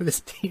coming through for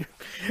this team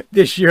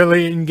this year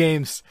late in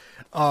games.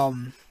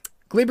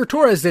 Gleyber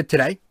Torres did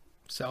today.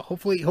 So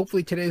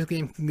hopefully today's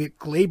game can get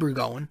Gleyber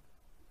going.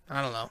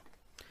 I don't know.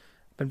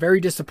 Been very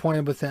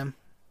disappointed with him.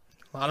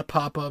 A lot of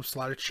pop-ups, a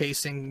lot of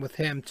chasing with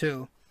him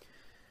too.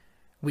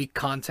 Weak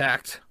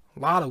contact. A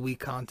lot of weak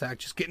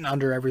contact. Just getting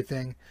under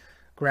everything.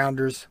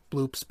 Grounders,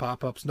 bloops,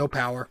 pop-ups, no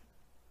power.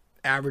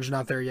 Average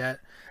not there yet.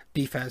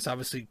 Defense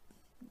obviously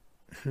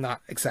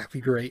not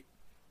exactly great.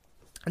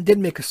 I did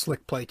make a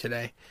slick play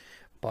today.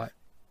 But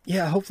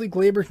yeah, hopefully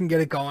Gleyber can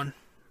get it going.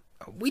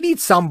 We need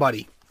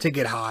somebody to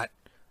get hot.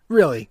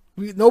 Really.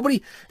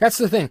 Nobody. That's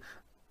the thing.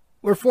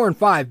 We're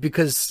 4-5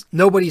 because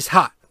nobody's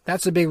hot.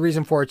 That's a big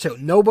reason for it too.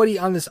 Nobody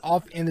in this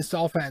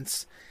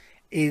offense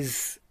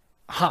is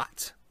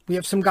hot. We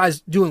have some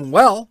guys doing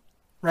well,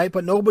 right?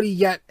 But nobody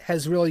yet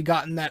has really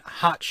gotten that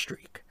hot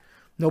streak.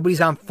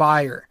 Nobody's on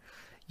fire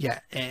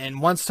yet.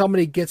 And once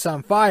somebody gets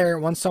on fire,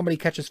 once somebody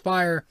catches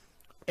fire,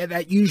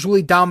 that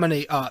usually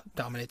dominates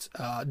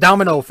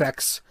domino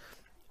effects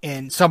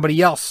and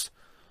somebody else.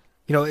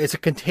 It's a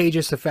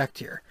contagious effect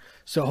here.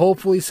 So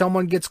hopefully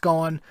someone gets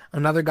going,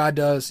 another guy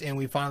does, and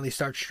we finally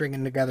start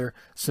stringing together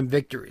some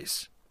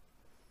victories.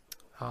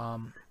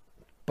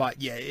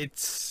 But yeah, it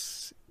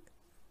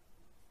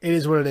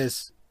is what it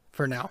is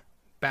for now.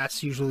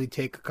 Bats usually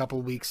take a couple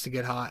of weeks to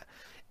get hot.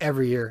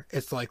 Every year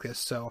it's like this.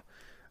 So,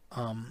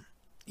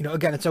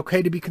 again, it's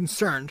okay to be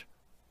concerned,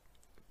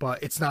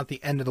 but it's not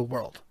the end of the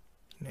world.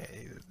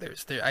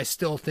 I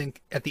still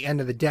think at the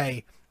end of the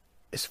day,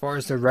 as far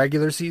as the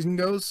regular season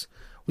goes,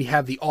 we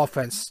have the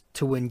offense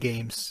to win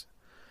games.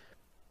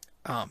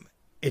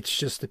 It's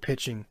just the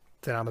pitching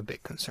that I'm a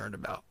bit concerned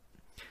about.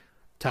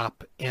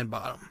 Top and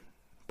bottom.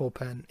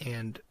 Bullpen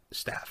and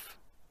staff.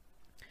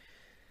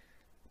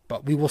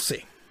 But we will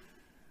see.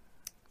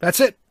 That's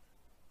it.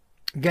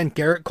 Again,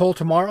 Garrett Cole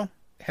tomorrow,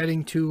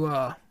 heading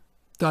to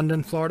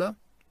Dundon, Florida.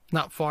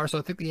 Not far, so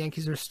I think the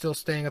Yankees are still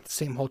staying at the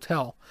same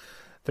hotel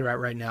they're at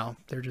right now.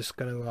 They're just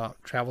going to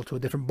travel to a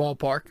different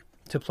ballpark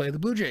to play the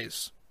Blue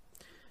Jays.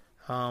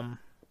 And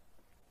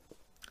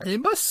it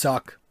must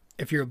suck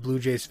if you're a Blue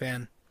Jays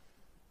fan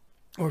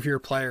or if you're a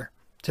player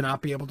to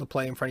not be able to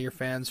play in front of your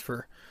fans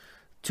for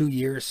 2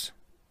 years.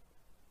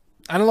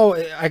 I don't know.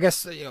 I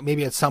guess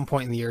maybe at some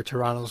point in the year,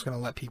 Toronto's going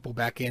to let people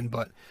back in.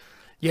 But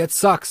yeah, it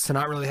sucks to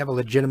not really have a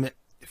legitimate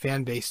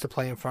fan base to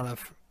play in front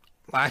of.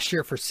 Last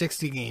year for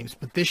 60 games,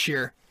 but this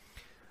year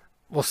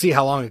we'll see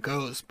how long it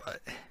goes.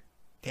 But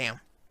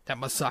damn, that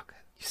must suck.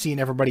 Seeing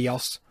everybody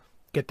else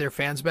get their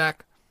fans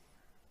back.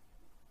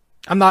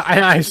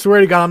 I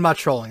swear to God, I'm not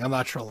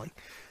trolling.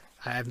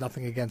 I have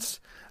nothing against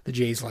the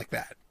Jays like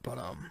that, but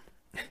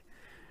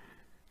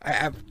I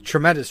have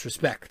tremendous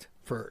respect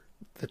for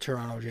the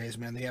Toronto Jays,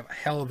 man. They have a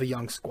hell of a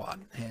young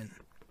squad, and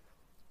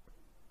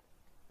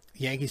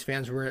Yankees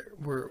fans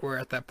were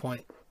at that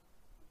point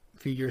a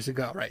few years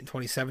ago, right, in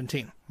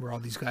 2017, where all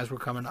these guys were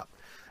coming up.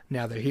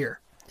 Now they're here,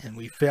 and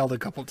we failed a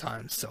couple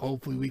times, so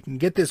hopefully we can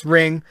get this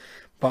ring,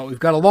 but we've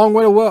got a long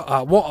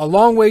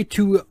way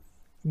to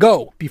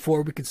go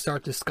before we can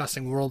start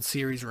discussing World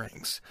Series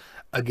rings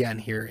again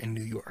here in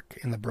New York,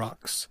 in the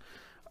Bronx.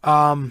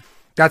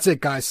 That's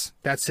it, guys.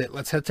 That's it.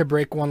 Let's head to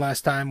break one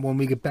last time. When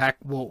we get back,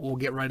 we'll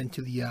get right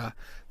into the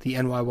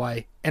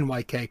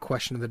NYK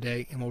question of the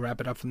day, and we'll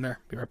wrap it up from there.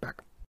 Be right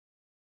back.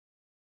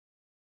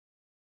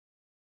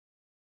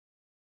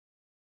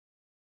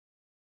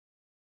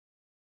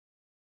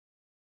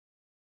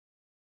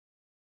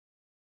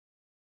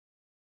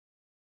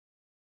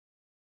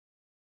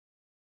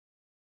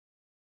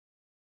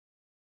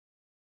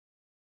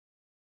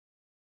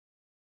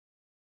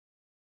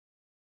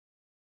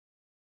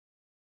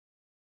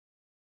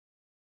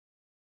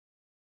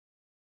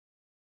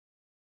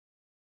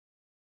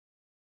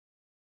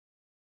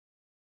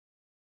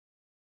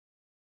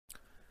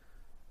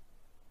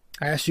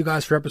 I asked you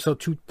guys for episode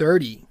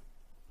 230.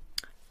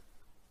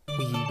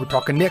 We were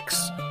talking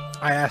Knicks.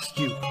 I asked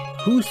you,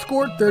 who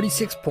scored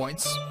 36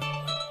 points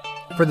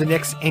for the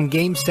Knicks in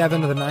Game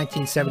 7 of the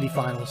 1970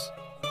 Finals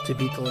to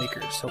beat the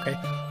Lakers? Okay,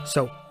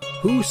 so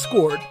who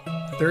scored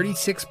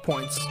 36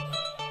 points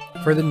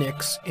for the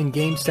Knicks in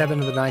Game 7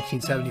 of the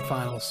 1970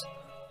 Finals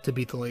to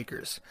beat the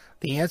Lakers?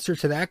 The answer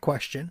to that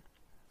question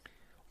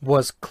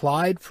was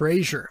Clyde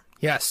Frazier.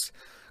 Yes,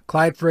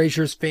 Clyde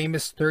Frazier's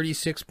famous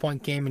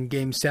 36-point game in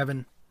Game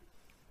 7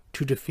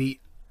 to defeat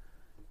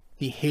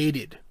the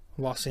hated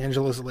Los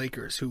Angeles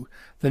Lakers, who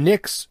the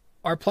Knicks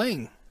are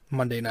playing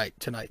Monday night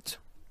tonight.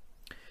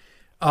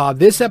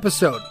 This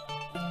episode,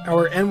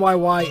 our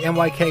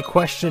NYK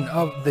question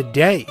of the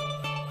day.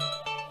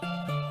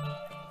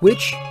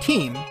 Which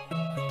team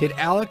did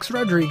Alex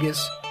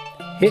Rodriguez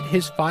hit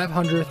his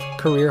 500th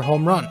career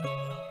home run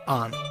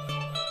on?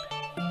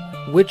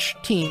 Which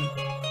team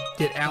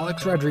did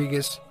Alex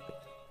Rodriguez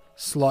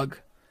slug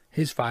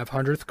his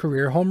 500th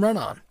career home run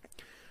on?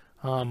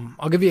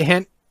 I'll give you a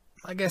hint.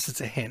 I guess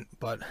it's a hint,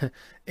 but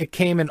it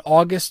came in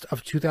August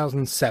of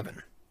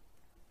 2007.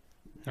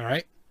 All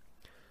right?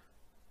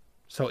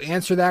 So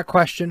answer that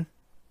question,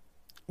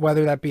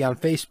 whether that be on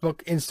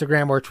Facebook,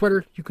 Instagram, or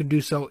Twitter. You can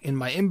do so in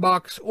my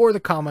inbox or the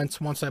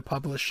comments once I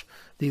publish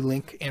the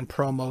link and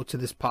promo to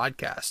this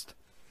podcast.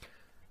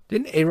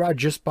 Didn't A-Rod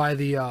just buy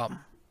the...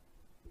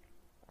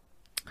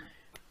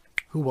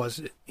 who was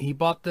it? He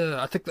bought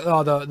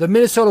the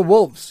Minnesota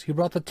Wolves. He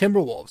brought the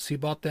Timberwolves. He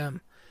bought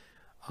them.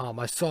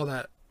 I saw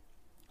that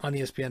on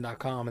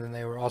ESPN.com, and then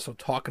they were also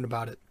talking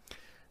about it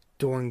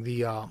during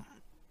the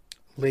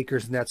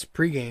Lakers-Nets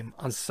pregame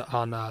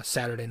on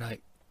Saturday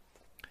night.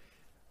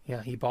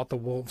 Yeah, he bought the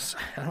Wolves.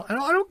 I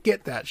don't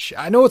get that shit.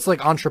 I know it's like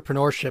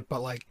entrepreneurship,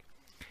 but like,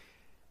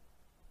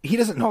 he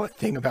doesn't know a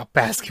thing about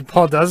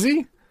basketball, does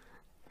he?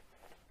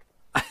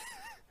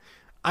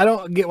 I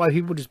don't get why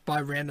people just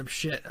buy random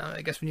shit.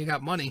 I guess when you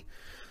got money,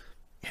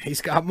 he's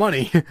got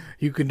money.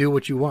 You can do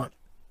what you want.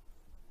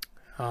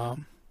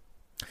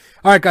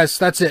 All right, guys,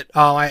 that's it.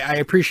 I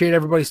appreciate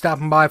everybody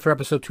stopping by for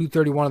episode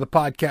 231 of the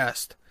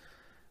podcast.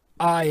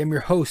 I am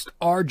your host,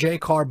 RJ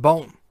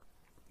Carbone.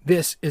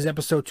 This is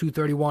episode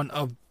 231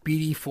 of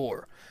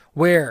BD4,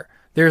 where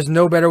there's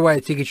no better way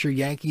to get your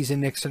Yankees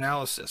and Knicks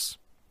analysis.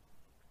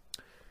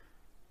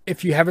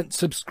 If you haven't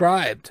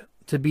subscribed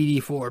to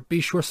BD4,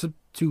 be sure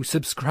to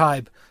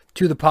subscribe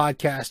to the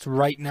podcast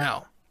right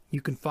now.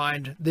 You can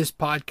find this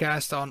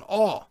podcast on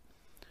all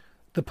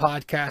the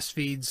podcast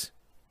feeds,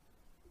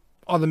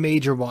 all the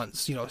major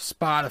ones,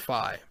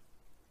 Spotify,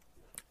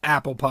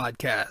 Apple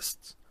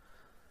Podcasts,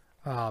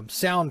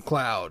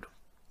 SoundCloud,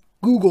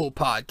 Google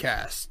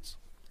Podcasts,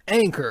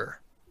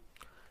 Anchor.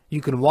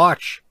 You can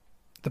watch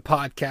the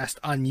podcast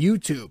on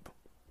YouTube,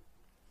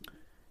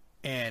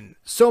 and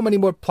so many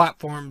more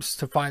platforms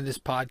to find this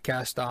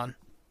podcast on.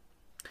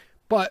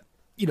 But,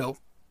 you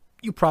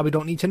probably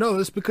don't need to know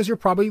this because you're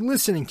probably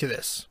listening to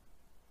this.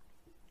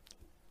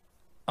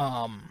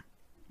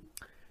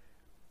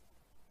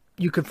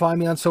 You can find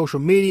me on social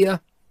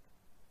media,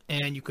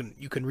 and you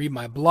can read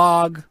my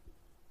blog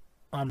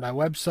on my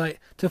website.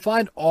 To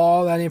find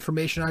all that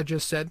information I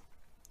just said,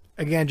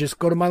 again, just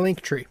go to my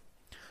link tree.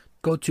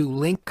 Go to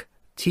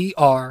linktr.ee/RJ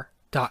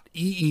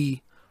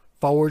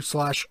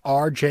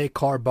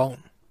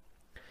Carbone.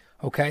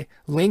 Okay?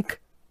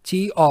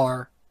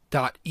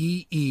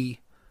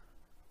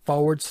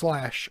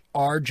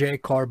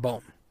 linktr.ee/RJ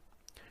Carbone.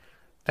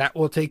 That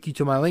will take you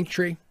to my link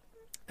tree,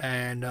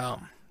 and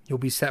you'll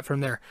be set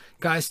from there.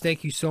 Guys,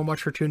 thank you so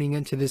much for tuning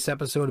in to this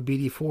episode of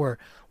BD4.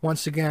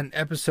 Once again,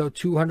 episode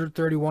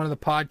 231 of the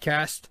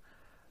podcast.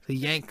 The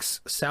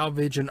Yanks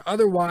salvage an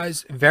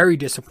otherwise very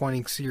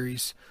disappointing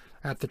series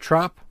at the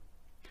Trop.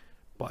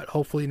 But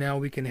hopefully now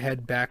we can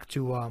head back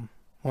to, well,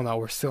 no,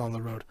 we're still on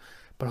the road.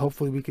 But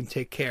hopefully we can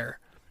take care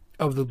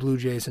of the Blue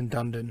Jays in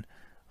Dundon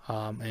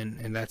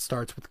And that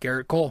starts with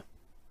Garrett Cole.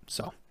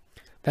 So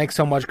thanks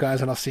so much,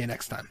 guys, and I'll see you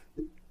next time.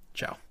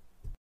 Ciao.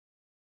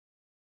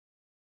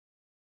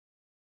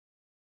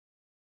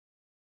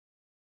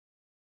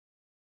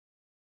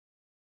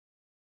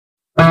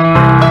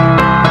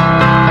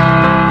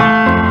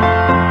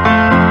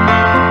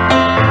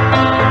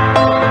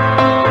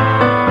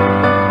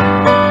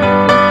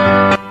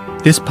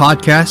 This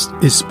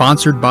podcast is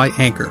sponsored by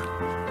Anchor.